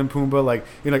Timon and Pumbaa. Like,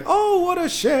 you're like, oh, what a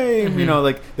shame. You know,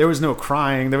 like there was no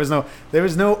crying. There was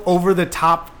no over the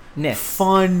top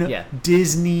fun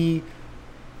Disney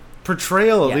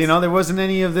portrayal. You know, there wasn't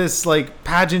any of this like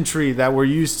pageantry that we're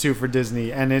used to for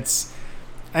Disney, and it's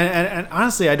and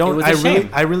honestly,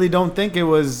 I really don't think it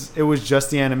was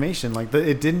just the animation. Like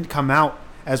it didn't come out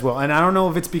as well, and I don't know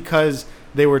if it's because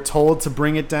they were told to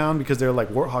bring it down because they're like,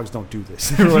 warthogs don't do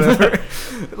this or whatever.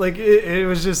 Like it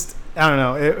was just, I don't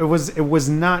know. It was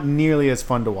not nearly as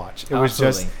fun to watch. It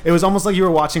was almost like you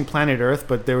were watching Planet Earth,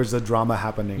 but there was a drama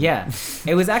happening. Yeah,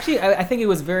 it was actually. I think it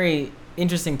was very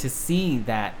interesting to see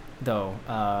that though,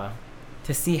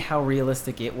 to see how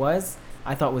realistic it was.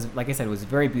 I thought was, like I said, it was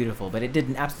very beautiful, but it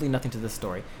did absolutely nothing to the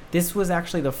story. This was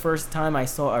actually the first time I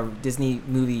saw a Disney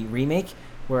movie remake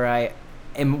where I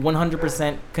am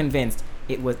 100% convinced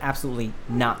it was absolutely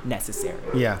not necessary.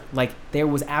 Yeah. Like, there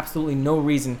was absolutely no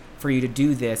reason for you to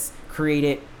do this, create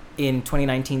it in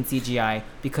 2019 CGI,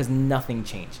 because nothing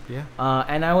changed. Yeah.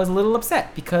 And I was a little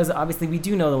upset because obviously we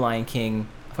do know The Lion King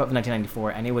from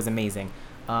 1994, and it was amazing.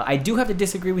 I do have to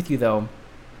disagree with you, though,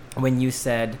 when you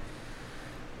said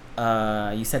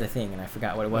a thing and I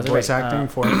forgot what it was. Voice acting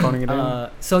for phoning it in.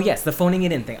 So yes, the phoning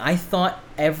it in thing. I thought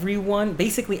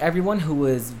basically everyone who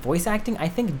was voice acting, I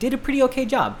think did a pretty okay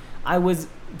job. I was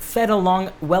fed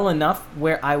along well enough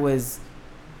where I was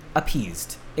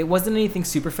appeased. It wasn't anything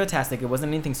super fantastic. It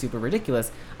wasn't anything super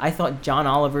ridiculous. I thought John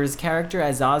Oliver's character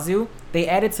as Zazu, they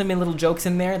added some little jokes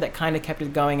in there that kind of kept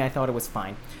it going. I thought it was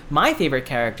fine. My favorite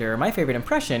character, my favorite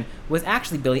impression, was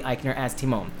actually Billy Eichner as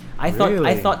Timon. I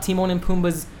thought Timon and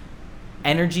Pumbaa's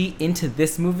energy into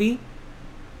this movie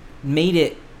made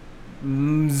it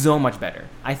so much better.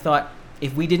 I thought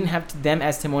if we didn't have them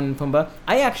as Timon and Pumbaa,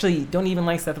 I actually don't even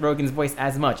like Seth Rogen's voice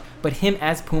as much, but him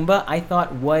as Pumbaa I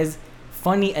thought was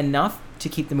funny enough to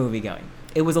keep the movie going.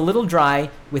 It was a little dry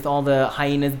with all the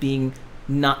hyenas being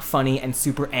not funny and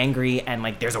super angry and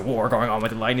like there's a war going on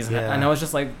with the hyenas, and I was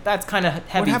just like, that's kind of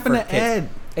heavy. What happened for to kids. Ed?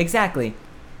 Exactly.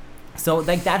 So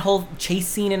like that whole chase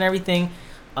scene and everything,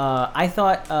 I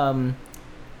thought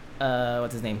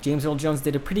what's his name? James Earl Jones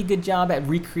did a pretty good job at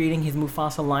recreating his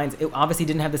Mufasa lines. It obviously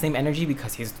didn't have the same energy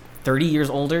because he's 30 years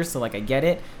older, so like I get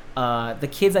it. The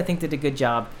kids I think did a good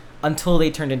job until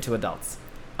they turned into adults.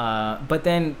 But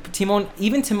then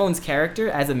Timon's character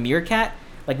as a meerkat,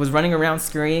 like was running around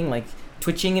scurrying, like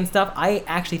twitching and stuff. I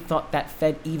actually thought that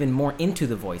fed even more into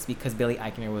the voice because Billy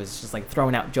Eichner was just like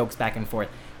throwing out jokes back and forth.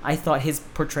 I thought his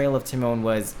portrayal of Timon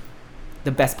was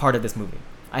the best part of this movie.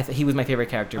 He was my favorite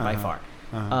character by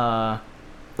far.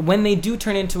 When they do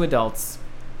turn into adults,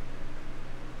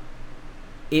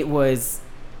 it was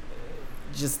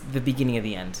just the beginning of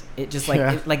the end. It just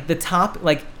like like the top,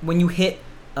 like when you hit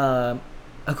Hakuna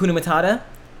Matata,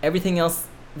 everything else,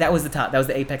 that was the top, that was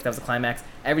the apex, that was the climax.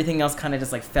 Everything else kind of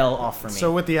just like fell off for me.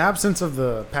 So with the absence of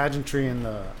the pageantry and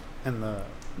the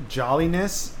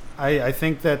jolliness, I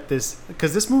think that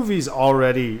because this movie is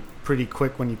already pretty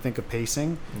quick when you think of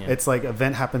pacing. It's like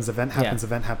event happens, event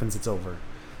happens, it's over.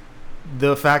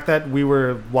 The fact that we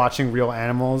were watching real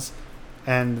animals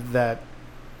and that,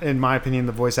 in my opinion,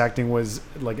 the voice acting was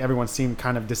like everyone seemed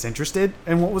kind of disinterested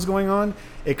in what was going on,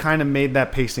 it kind of made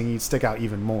that pacing stick out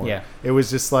even more. It was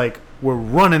just like, we're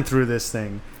running through this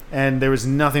thing, and there was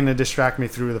nothing to distract me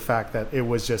through the fact that it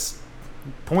was just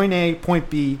point A,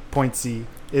 point B, point C,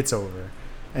 it's over.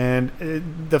 And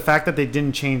the fact that they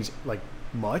didn't change like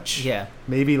much,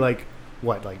 maybe like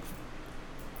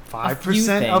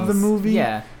 5% of the movie.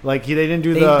 Like they didn't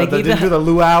do the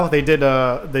luau. They did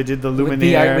the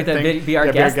Luminaire with the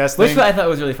VR guest thing, which I thought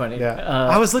was really funny.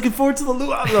 I was looking forward to the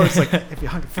luau. It's like, if you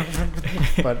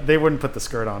but they wouldn't put the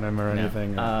skirt on him or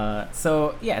anything.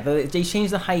 So they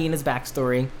changed the hyena's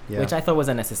backstory, which I thought was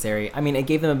unnecessary. I mean, it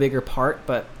gave them a bigger part,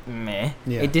 but meh.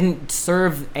 It didn't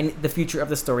serve the future of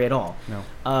the story at all.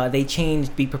 No. They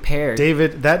changed "Be Prepared."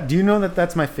 David, do you know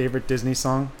that's my favorite Disney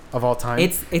song of all time?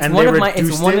 It's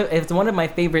one of my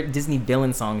favorite Disney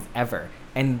villain songs ever,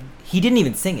 and he didn't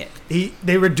even sing it.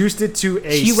 They reduced it to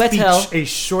a speech, a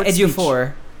short speech.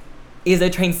 Ejiofor is a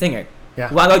trained singer.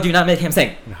 Yeah. Why would you not make him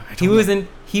sing? No,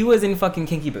 he was in fucking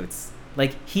Kinky Boots.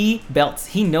 Like, he belts.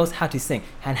 He knows how to sing.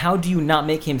 And how do you not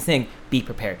make him sing? Be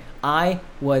prepared. I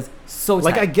was so tired.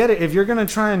 Like, I get it. If you're going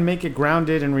to try and make it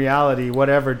grounded in reality,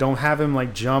 whatever, don't have him,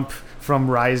 like, jump from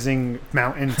rising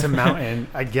mountain to mountain.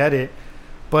 I get it.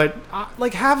 But,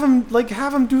 have him do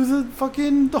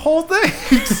the whole thing.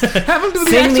 Have him do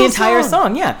sing the entire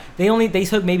song. Yeah. They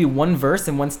took maybe one verse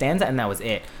and one stanza, and that was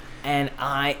it. And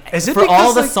for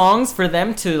all the songs, for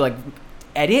them to, like,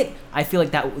 edit, I feel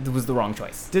like that was the wrong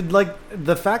choice. Did, like,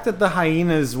 the fact that the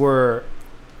hyenas were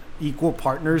equal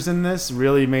partners in this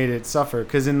really made it suffer?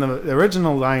 Because in the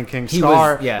original Lion King,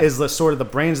 Scar is the sort of the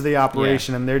brains of the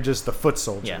operation, and they're just the foot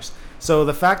soldiers. Yeah. So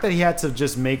the fact that he had to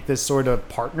just make this sort of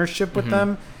partnership with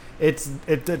them, it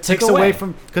takes away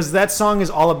from, because that song is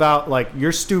all about, like,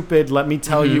 you're stupid, let me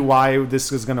tell you why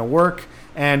this is going to work,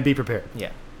 and be prepared.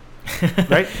 Yeah.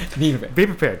 Right? Be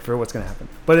prepared for what's going to happen.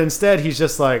 But instead, he's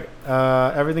just like,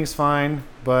 everything's fine,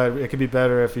 but it could be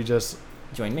better if you just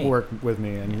join me, work with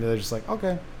me. And they're just like,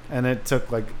 okay. And it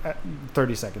took like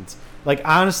 30 seconds. Like,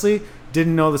 honestly,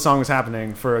 didn't know the song was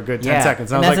happening for a good 10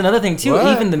 seconds. And that's another thing too. What?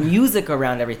 Even the music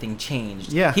around everything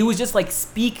changed. Yeah. He was just like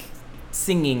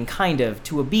singing kind of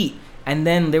to a beat. And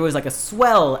then there was like a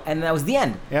swell, and that was the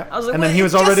end. Yeah. I was like, and then he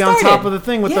was already on top of the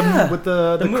thing with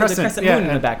the crescent moon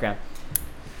in the background.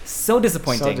 So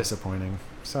disappointing.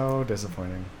 So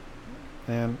disappointing.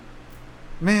 And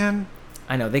man,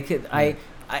 I know they could.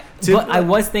 But I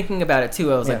was thinking about it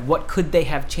too. I was like, what could they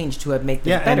have changed to have made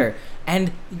this better?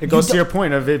 And it goes to your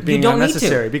point of it being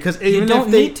unnecessary, because even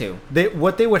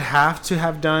what they would have to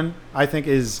have done, I think,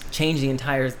 is change the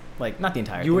entire, like, not the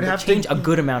entire. You would have change a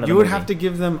good amount of. You would have to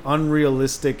give them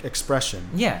unrealistic expression.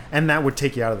 Yeah, and that would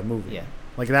take you out of the movie. Yeah.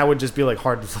 Like, that would just be, like,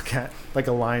 hard to look at, like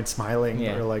a lion smiling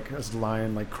or like a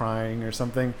lion, like, crying or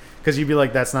something, because you'd be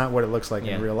like, that's not what it looks like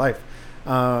in real life.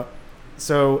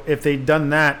 So if they'd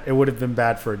done that, it would have been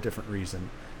bad for a different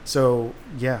reason. So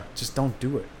yeah, just don't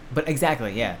do it. But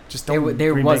exactly, yeah. Just don't.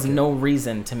 There was no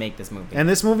reason to make this movie. And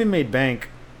this movie made bank.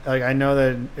 Like, I know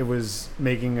that it was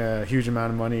making a huge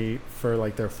amount of money for,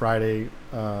 like, their Friday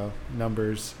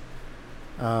numbers.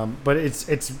 But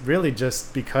it's really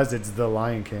just because it's the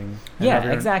Lion King.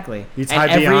 Yeah, exactly. You tie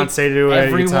Beyonce to it.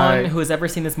 Everyone who has ever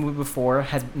seen this movie before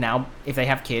has now, if they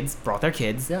have kids, brought their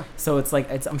kids. Yeah. So it's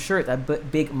like, I'm sure it's a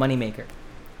big moneymaker.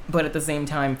 But at the same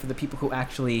time, for the people who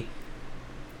actually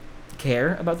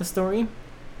care about the story,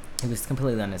 it was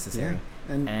completely unnecessary.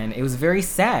 Yeah. And it was very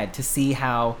sad to see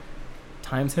how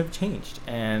times have changed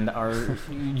and our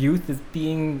youth is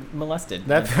being molested.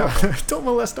 Don't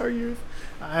molest our youth.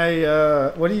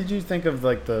 What did you think of,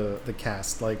 like, the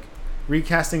cast, like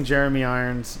recasting Jeremy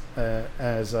Irons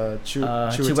as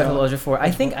Chiwetel Ejiofor? I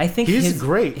think he's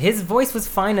great. His voice was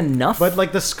fine enough, but,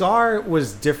 like, the Scar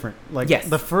was different. Like, yes.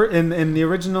 in the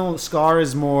original, Scar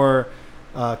is more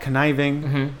conniving.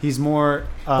 Mm-hmm. He's more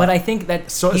but I think that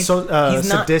he's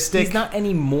sadistic. He's not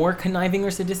any more conniving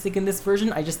or sadistic in this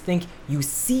version. I just think you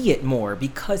see it more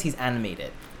because he's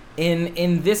animated.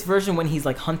 In this version, when he's,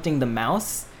 like, hunting the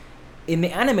mouse, in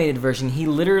the animated version, he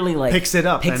literally, like, picks it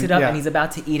up and he's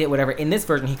about to eat it, whatever. In this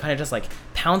version, he kind of just, like,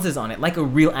 pounces on it like a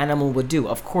real animal would do.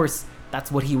 Of course,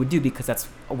 that's what he would do because that's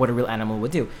what a real animal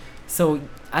would do. So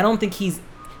I don't think he's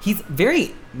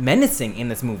very menacing in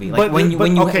this movie. Like, when you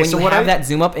have that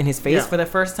zoom up in his face for the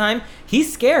first time,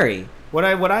 he's scary. What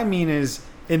I mean is,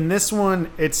 in this one,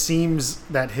 it seems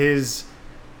that his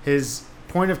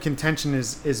point of contention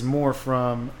is more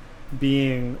from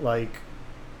being, like,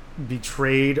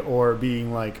 betrayed or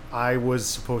being like, I was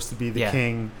supposed to be the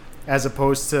king, as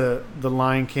opposed to the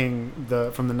Lion King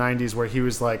from the 90s, where he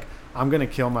was like, I'm gonna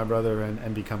kill my brother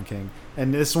and become king.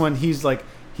 And this one, he's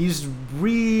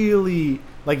really,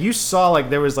 like, you saw, like,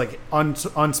 there was, like,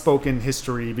 unspoken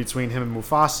history between him and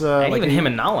Mufasa, and like, even him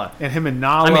and Nala. I mean,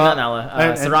 not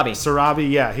Nala, Sarabi.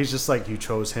 Sarabi, yeah, he's just like, you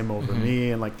chose him over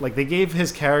me, and like they gave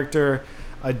his character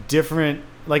a different,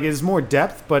 like, it's more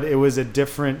depth, but it was a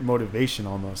different motivation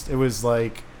almost. It was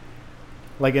like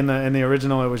in the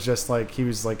original, it was just like he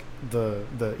was like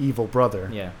the evil brother.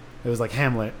 Yeah. It was like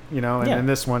Hamlet, and in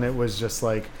this one, it was just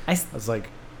like I was like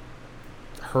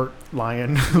hurt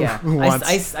lion who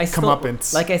wants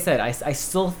comeuppance. Like I said, I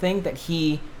still think that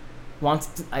he wants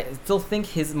to, I still think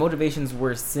his motivations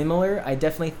were similar. I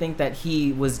definitely think that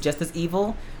he was just as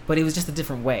evil, but it was just a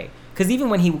different way. Because even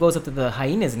when he goes up to the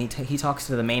hyenas and he talks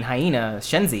to the main hyena,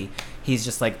 Shenzi, he's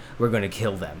just like, we're going to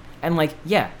kill them. And, like,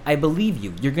 yeah, I believe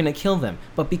you. You're going to kill them.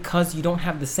 But because you don't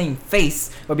have the same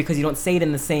face, or because you don't say it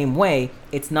in the same way,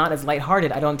 it's not as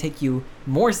lighthearted. I don't take you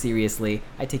more seriously.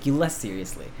 I take you less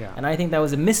seriously. Yeah. And I think that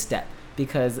was a misstep,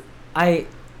 because I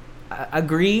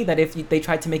agree that if they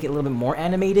tried to make it a little bit more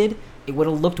animated, it would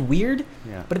have looked weird.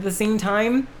 Yeah. But at the same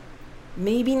time,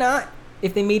 maybe not.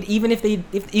 If they made even if they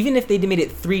made it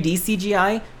 3D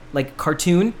CGI like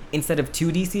cartoon instead of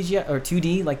 2D CGI or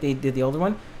 2D like they did the older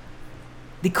one,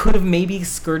 they could have maybe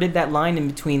skirted that line in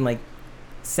between like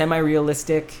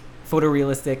semi-realistic,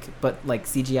 photorealistic, but like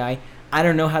CGI. I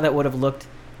don't know how that would have looked.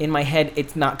 In my head,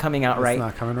 it's not coming out right. It's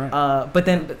not coming right. But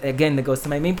then again, that goes to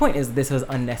my main point: is this was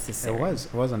unnecessary.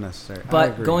 It was unnecessary.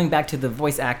 But going back to the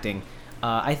voice acting,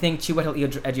 I think Chiwetel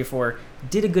Ejiofor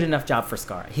did a good enough job for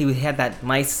Scar. He had that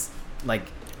nice like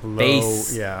low,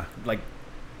 bass, yeah, like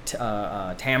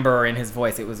timbre in his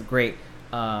voice. It was great.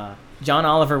 John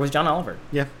Oliver was John Oliver.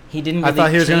 Yeah, he didn't. Really I thought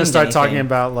he was going to start anything. talking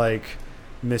about like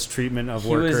mistreatment of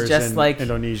workers. He was just in like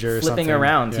Indonesia or flipping something.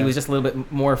 around. Yeah. He was just a little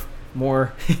bit more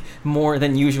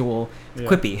than usual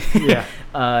quippy.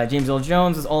 Yeah. James Earl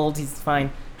Jones was old. He's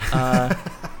fine.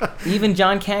 Even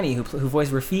John Candy, who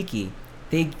voiced Rafiki,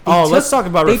 let's talk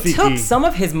about Rafiki. They took some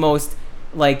of his most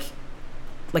like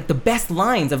the best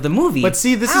lines of the movie. But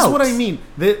see, this is what I mean.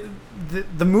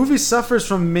 The movie suffers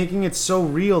from making it so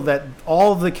real that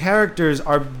all the characters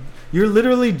are. You're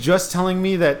literally just telling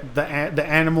me that the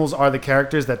animals are the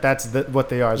characters. That's what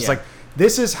they are. It's like.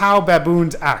 This is how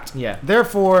baboons act. Yeah.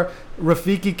 Therefore,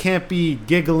 Rafiki can't be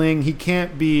giggling. He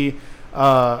can't be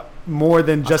more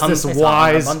than just this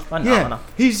wise. Yeah.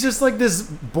 He's just like this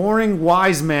boring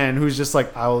wise man who's just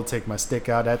like, I will take my stick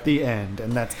out at the end,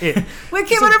 and that's it. It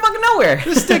came out of fucking nowhere.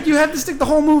 The stick. You had to stick the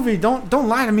whole movie. Don't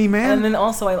lie to me, man. And then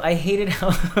also, I hated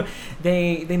how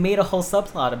they made a whole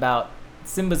subplot about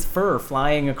Simba's fur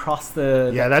flying across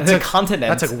the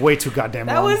continent. That took way too goddamn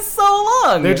long. That was so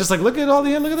long. They're just like, look at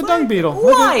the dung beetle.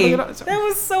 Why? That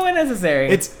was so unnecessary.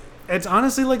 It's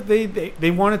honestly like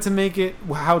they wanted to make it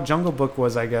how Jungle Book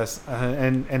was, I guess,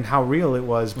 and how real it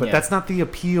was. But that's not the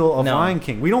appeal of Lion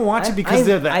King. We don't watch it because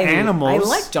they're the animals. I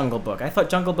like Jungle Book. I thought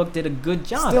Jungle Book did a good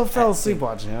job. Still fell asleep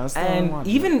watching it. And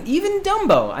even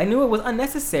Dumbo, I knew it was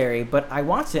unnecessary, but I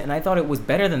watched it and I thought it was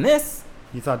better than this.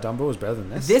 You thought Dumbo was better than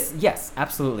this? Yes,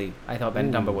 absolutely. I thought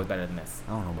Dumbo was better than this.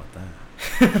 I don't know about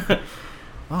that.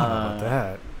 I don't know about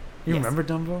that. You remember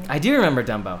Dumbo? I do remember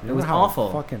Dumbo. It was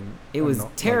awful. It was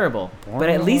terrible. But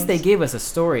at least they gave us a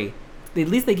story. At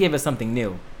least they gave us something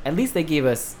new. At least they gave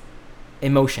us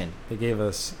emotion. They gave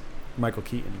us Michael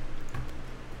Keaton.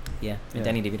 Yeah, and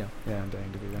Danny DeVito. Yeah, and Danny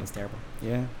DeVito. It was terrible.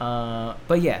 Yeah.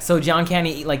 But yeah, so John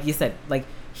Candy, like you said, like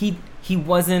he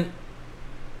wasn't.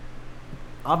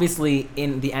 Obviously,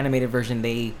 in the animated version,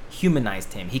 they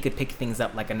humanized him. He could pick things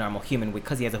up like a normal human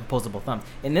because he has opposable thumbs.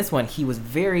 In this one, he was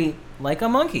very like a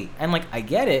monkey. And, like, I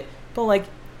get it, but, like,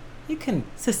 you can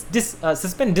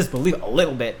suspend disbelief a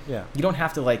little bit. Yeah. You don't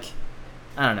have to, like,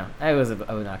 I don't know. I was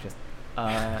obnoxious.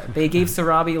 They gave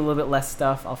Sarabi a little bit less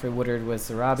stuff. Alfred Woodard was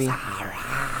Sarabi.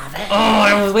 Oh,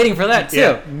 I was waiting for that, too.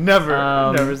 Yeah,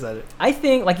 never said it. I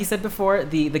think, like you said before,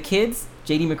 the kids,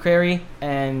 J.D. McCrary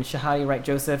and Shahadi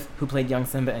Wright-Joseph, who played young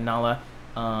Simba and Nala,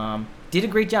 did a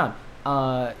great job.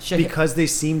 Because they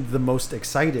seemed the most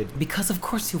excited. Because, of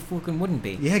course, you fucking wouldn't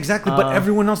be. Yeah, exactly. But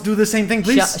everyone else do the same thing,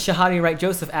 please. Shahadi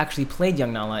Wright-Joseph actually played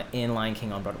young Nala in Lion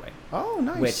King on Broadway. Oh,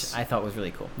 nice. Which I thought was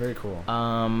really cool. Very cool.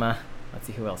 Let's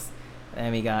see who else.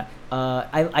 And we got...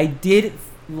 I did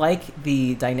like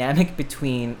the dynamic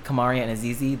between Kamaria and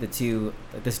Azizi, the two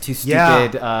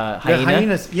stupid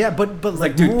hyenas. Yeah, but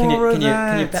like, dude,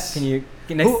 can you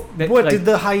did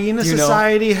the Hyena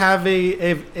Society have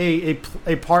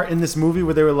a part in this movie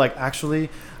where they were like, actually,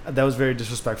 that was very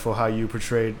disrespectful how you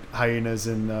portrayed hyenas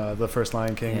in the first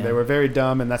Lion King. Yeah. They were very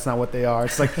dumb, and that's not what they are.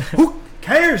 It's like, who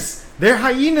cares? They're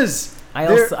hyenas.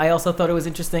 I also thought it was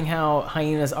interesting how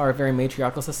hyenas are a very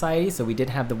matriarchal society. So we did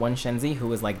have the one Shenzi who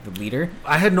was like the leader.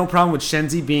 I had no problem with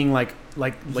Shenzi being like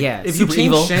if you change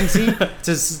evil.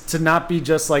 Shenzi to not be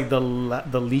just like the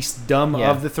least dumb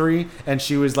of the three, and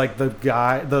she was like the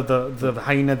guy, the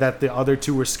hyena that the other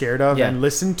two were scared of and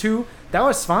listened to, that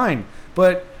was fine.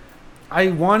 But I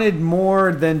wanted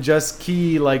more than just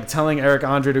Key like telling Eric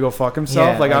Andre to go fuck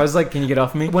himself. Yeah, I was like, "Can you get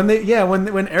off me?" When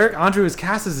Eric Andre was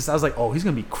cast as this, I was like, "Oh, he's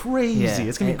gonna be crazy. Yeah,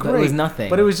 it's gonna be great." It was nothing.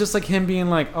 But it was just like him being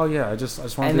like, "Oh yeah, I just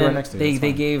want to be right next to you."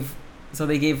 They gave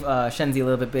Shenzi a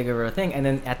little bit bigger of a thing, and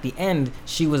then at the end,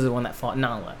 she was the one that fought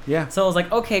Nala. Yeah. So I was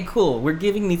like, "Okay, cool. We're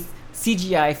giving these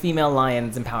CGI female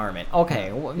lions empowerment. Okay,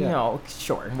 you know,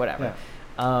 sure, whatever." Yeah.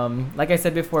 Like I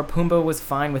said before, Pumbaa was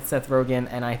fine with Seth Rogen,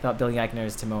 and I thought Billy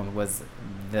Eichner's Timon was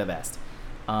the best.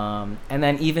 And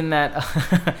then even that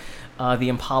the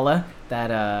Impala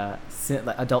that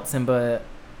adult Simba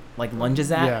like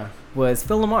lunges at was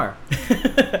Phil Lamar.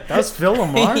 That was Phil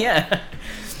Lamar? Yeah.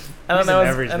 I don't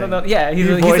know. Yeah,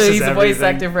 he's a voice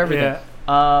actor for everything.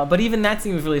 But even that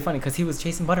scene was really funny because he was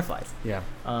chasing butterflies. Yeah.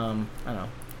 I don't know.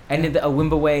 And a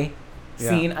Wimbaway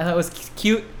scene, I thought was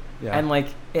cute. Yeah. And like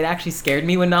it actually scared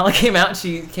me when Nala came out.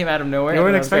 She came out of nowhere. You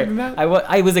weren't expecting that?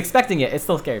 I was expecting it. It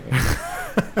still scared me.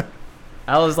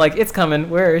 I was like, it's coming.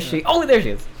 Where is she? Oh, there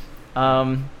she is.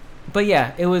 But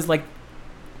yeah, it was like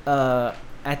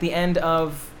at the end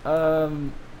of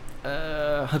Hakuna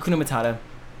Matata.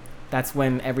 That's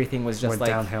when everything was just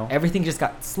downhill. Everything just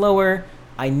got slower.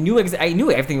 I knew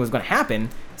everything was going to happen,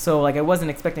 so like I wasn't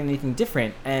expecting anything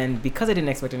different, and because I didn't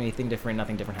expect anything different,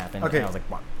 nothing different happened. Okay. And I was like,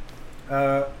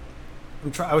 wow.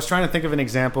 I was trying to think of an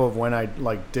example of when I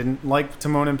like didn't like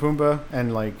Timon and Pumbaa,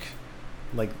 and like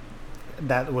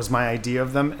that was my idea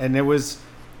of them, and it was,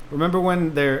 remember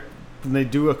when they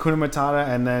do Hakuna Matata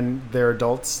and then they're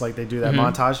adults, like they do that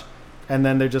montage. And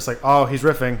then they're just like, oh, he's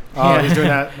riffing. Oh, he's doing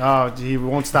that. Oh, he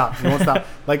won't stop.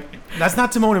 Like, that's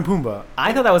not Timon and Pumbaa.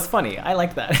 I thought that was funny. I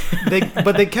liked that.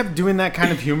 But they kept doing that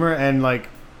kind of humor. And, like,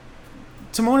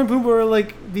 Timon and Pumbaa are,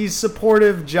 like, these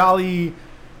supportive, jolly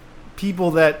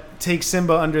people that take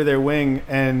Simba under their wing.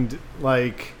 And,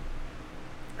 like,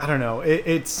 I don't know.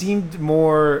 It seemed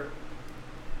more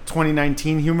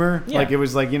 2019 humor. Yeah. Like, it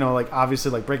was, like, you know, like,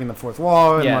 obviously, like, breaking the fourth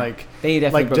wall. And, like, they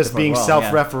definitely like just being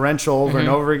self-referential over and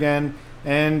over again.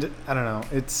 And I don't know,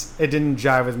 it didn't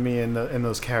jive with me in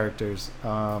those characters.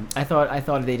 I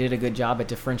thought they did a good job at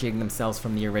differentiating themselves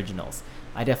from the originals.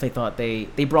 I definitely thought they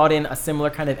brought in a similar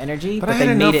kind of energy, but I had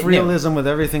enough realism with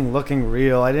everything looking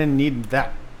real. I didn't need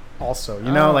that. Also,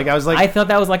 you know, like I was like, I thought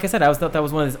that was, like I said, thought that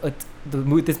was one of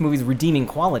this movie's redeeming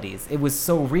qualities. It was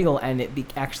so real, and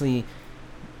actually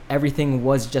everything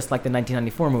was just like the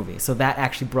 1994 movie. So that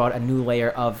actually brought a new layer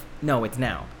of no, it's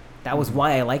now. That was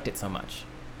why I liked it so much.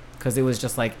 Because it was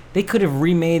just like, they could have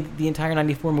remade the entire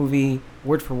 94 movie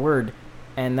word for word,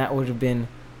 and that would have been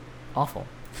awful.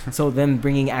 So them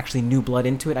bringing actually new blood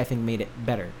into it, I think made it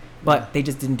better. But they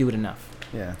just didn't do it enough.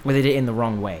 Yeah. Or they did it in the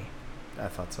wrong way. I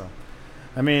thought so.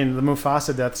 I mean, the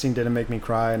Mufasa death scene didn't make me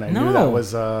cry, and I knew that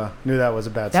was a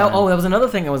bad sign. Oh, that was another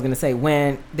thing I was going to say.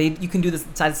 When you can do this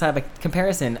side-to-side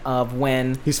comparison of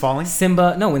when... He's falling?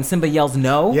 When Simba yells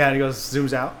no. Yeah, and he goes,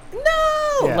 zooms out.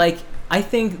 No! Yeah. Like... I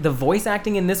think the voice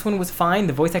acting in this one was fine.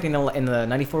 The voice acting in the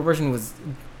 94 version was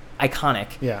iconic.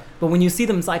 Yeah. But when you see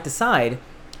them side to side,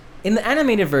 in the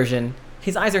animated version,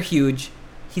 his eyes are huge.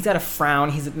 He's got a frown.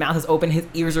 His mouth is open. His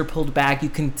ears are pulled back. You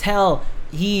can tell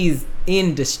he's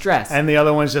in distress. And the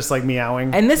other one's just like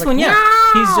meowing. And this like, one, yeah.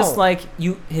 Meow! He's just like,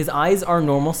 his eyes are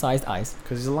normal sized eyes.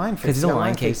 Because he's a lion face. Because he's a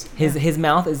lion face. His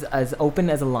mouth is as open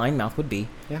as a lion mouth would be.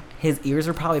 Yeah. His ears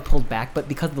are probably pulled back, but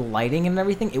because of the lighting and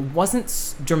everything, it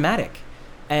wasn't dramatic.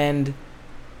 And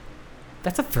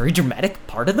that's a very dramatic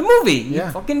part of the movie. He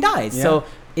fucking dies. Yeah. So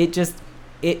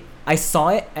I saw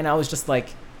it and I was just like,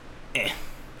 eh.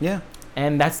 Yeah.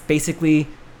 And that's basically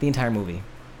the entire movie.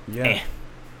 Yeah. Eh.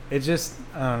 It just,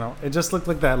 I don't know. It just looked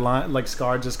like that line, like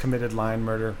Scar just committed lion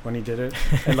murder when he did it.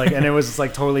 And it was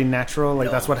like totally natural. Like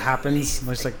that's what happens.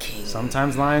 It's like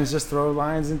sometimes lions just throw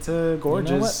lions into gorges.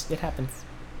 You know what? It happens.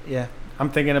 Yeah. I'm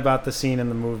thinking about the scene in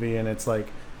the movie and it's like,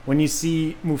 when you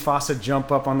see Mufasa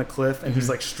jump up on the cliff and he's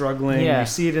like struggling, you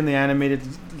see it in the animated,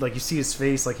 like you see his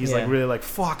face, like he's like really like,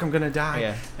 fuck, I'm gonna die.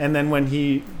 Yeah. And then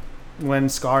when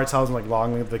Scar tells him like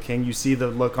long live the king, you see the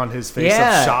look on his face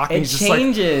of shock. It he's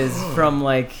changes just like, from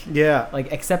like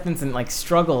acceptance and like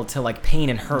struggle to like pain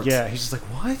and hurt. Yeah, he's just like,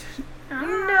 what? No.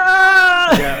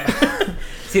 Yeah.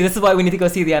 See, this is why we need to go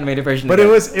see the animated version. But again.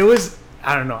 it was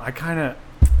I don't know. I kind of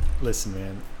listen,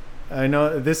 man. I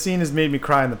know this scene has made me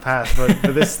cry in the past, but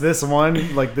for this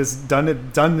one, like this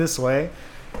done this way,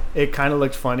 it kind of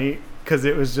looked funny because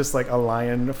it was just like a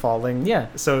lion falling. Yeah.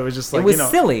 So it was just like, it was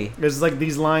silly. It was like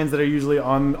these lions that are usually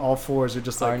on all fours are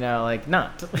just like, are now like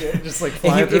not. Yeah, just like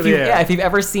flying through the air. Yeah, if you've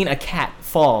ever seen a cat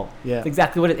fall, it's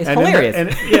exactly what it is. It's and hilarious.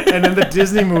 And in the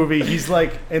Disney movie, he's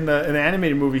like in the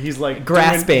animated movie, he's like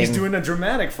grasping. He's doing a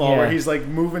dramatic fall where he's like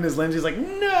moving his limbs. He's like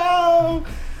no.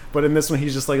 But in this one,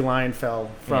 he's just like lion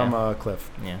fell from a cliff.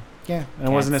 Yeah. Yeah, and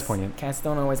it wasn't as poignant. Cats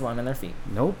don't always land on their feet.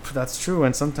 Nope, that's true.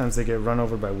 And sometimes they get run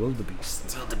over by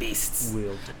wildebeests.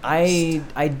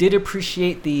 I did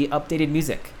appreciate the updated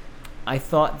music. I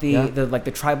thought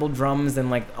the tribal drums and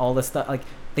like all the stuff, like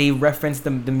they referenced the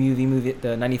movie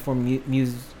the 94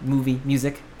 movie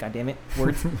music. God damn it,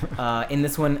 words. In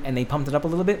this one, and they pumped it up a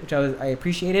little bit, which I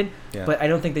appreciated. Yeah. But I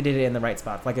don't think they did it in the right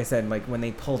spot. Like I said, like when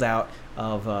they pulled out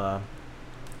of.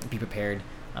 Be prepared.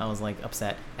 I was like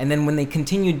upset, and then when they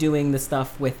continued doing the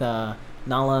stuff with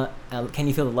Nala, Can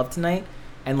You Feel the Love Tonight,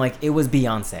 and like it was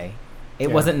Beyonce,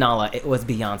 It wasn't Nala. It was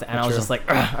Beyonce. And I was just like,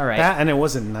 all right. That, and it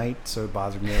wasn't night, so it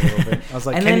bothered me a little bit. I was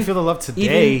like, can you feel the love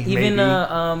today? Even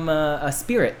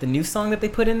Spirit, the new song that they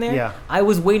put in there. Yeah. I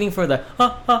was waiting for the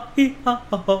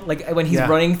like when he's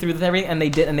running through everything, and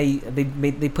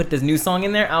they put this new song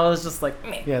in there. I was just like,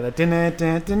 meh. Yeah, that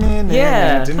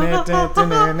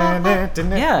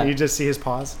yeah. You just see his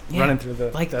paws running through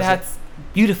the like desert. That's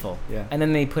beautiful. Yeah. And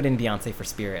then they put in Beyonce for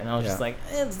Spirit, and I was just like,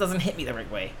 this doesn't hit me the right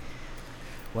way.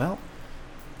 Well,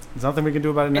 there's nothing we can do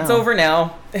about it now. It's over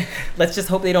now. Let's just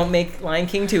hope they don't make Lion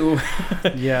King 2.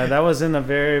 Yeah, that wasn't a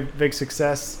very big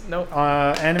success. Nope.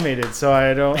 Animated, so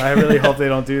I really hope they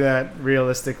don't do that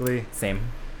realistically. Same.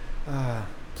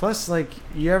 Plus, like,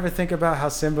 you ever think about how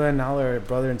Simba and Nala are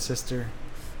brother and sister?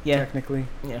 Yeah. Technically.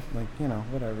 Yeah. Like,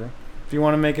 whatever. If you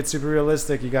want to make it super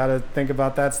realistic, you got to think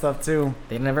about that stuff too.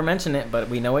 They never mention it, but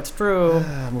we know it's true.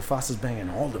 Mufasa's banging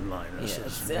all them liners.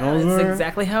 Yes. It's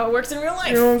exactly how it works in real life.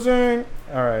 You know what I'm saying?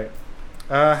 All right.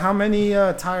 How many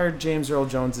tired James Earl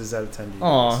Joneses out of 10 do you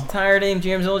Aw, tired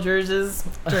James Earl Joneses.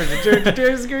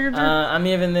 I'm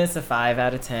giving this a 5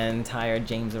 out of 10. Tired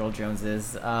James Earl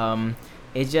Joneses.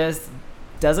 It just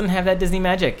doesn't have that Disney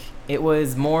magic. It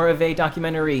was more of a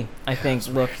documentary, I think,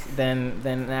 look than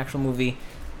an actual movie.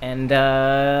 And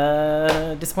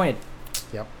disappointed.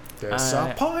 Yep.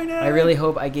 Disappointed. I really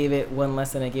hope I gave it one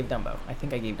less than I gave Dumbo. I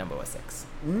think I gave Dumbo a 6.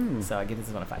 So I give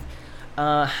this one a 5.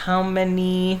 How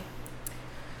many...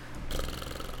 Let's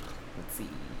see.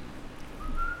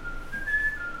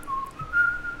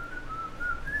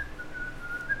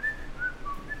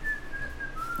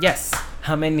 Yes.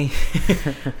 How many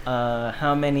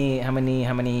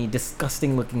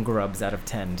disgusting looking grubs out of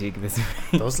 10 do you give this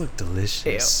movie? Those look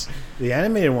delicious. Ew. The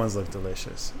animated ones look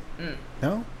delicious.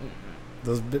 No?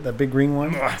 That big green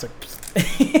one? It's like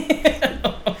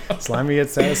slimy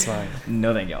yet satisfying.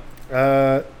 No, thank you.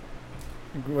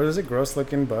 What is it? Gross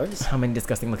looking bugs? How many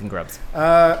disgusting looking grubs?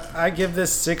 I give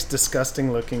this 6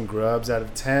 disgusting looking grubs out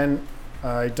of 10.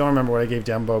 I don't remember what I gave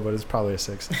Dumbo, but it's probably a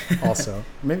 6 also.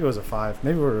 Maybe it was a 5.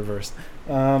 Maybe we're reversed.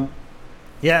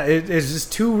 Yeah, it's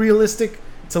just too realistic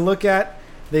to look at.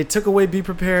 They took away Be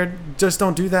Prepared. Just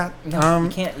don't do that. No, you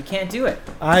can't do it.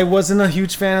 I wasn't a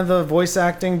huge fan of the voice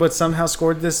acting, but somehow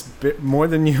scored this bit more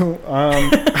than you.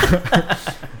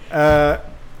 Yeah,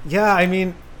 I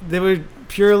mean, they were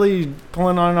purely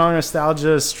pulling on our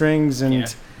nostalgia strings,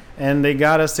 and they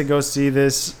got us to go see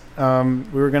this. We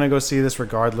were going to go see this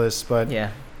regardless, but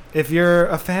if you're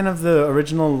a fan of the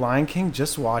original Lion King,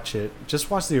 just watch it.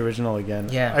 Just watch the original again.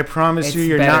 Yeah. I promise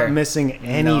you're better. not missing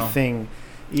anything.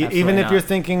 No, even if you're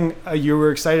thinking you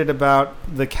were excited about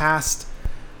the cast,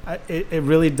 it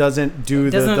really doesn't do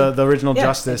the original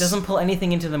justice. It doesn't pull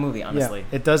anything into the movie, honestly.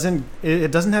 Yeah, it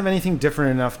doesn't have anything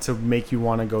different enough to make you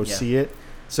want to go see it.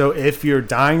 So if you're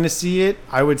dying to see it,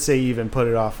 I would say even put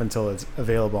it off until it's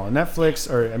available on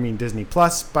Netflix or Disney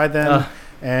Plus by then,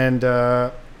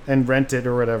 and rent it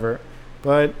or whatever.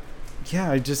 But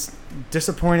yeah, just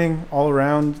disappointing all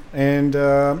around. And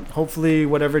hopefully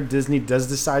whatever Disney does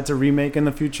decide to remake in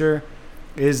the future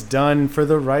is done for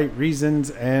the right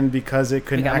reasons and because it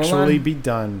can actually be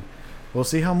done. We'll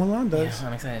see how Mulan does. Yeah,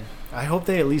 I'm excited. I hope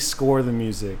they at least score the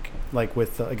music, like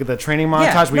with the training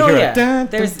montage. We hear it.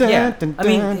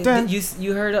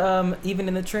 You heard even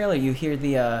in the trailer, you hear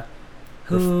the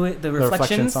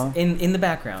reflections song in the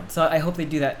background. So I hope they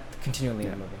do that continually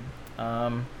in the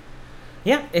movie.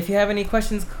 If you have any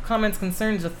questions, comments,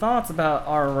 concerns, or thoughts about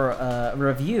our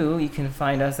review, you can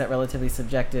find us at Relatively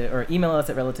Subjective or email us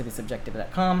at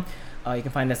relatively-subjective.com. You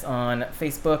can find us on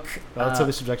Facebook.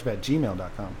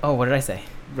 Relatively-subjective@gmail.com. Oh, what did I say?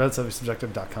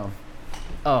 Relatively-subjective.com.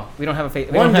 Oh, we don't have a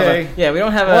Facebook. We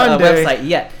don't have a website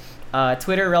yet.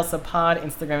 Twitter, RelsaPod,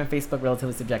 Instagram, and Facebook,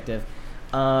 Relatively Subjective.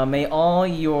 May all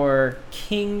your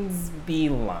kings be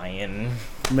lion.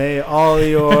 May all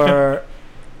your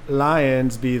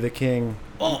lions be the king.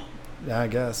 I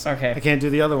guess. Okay. I can't do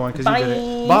the other one because you did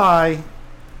it. Bye.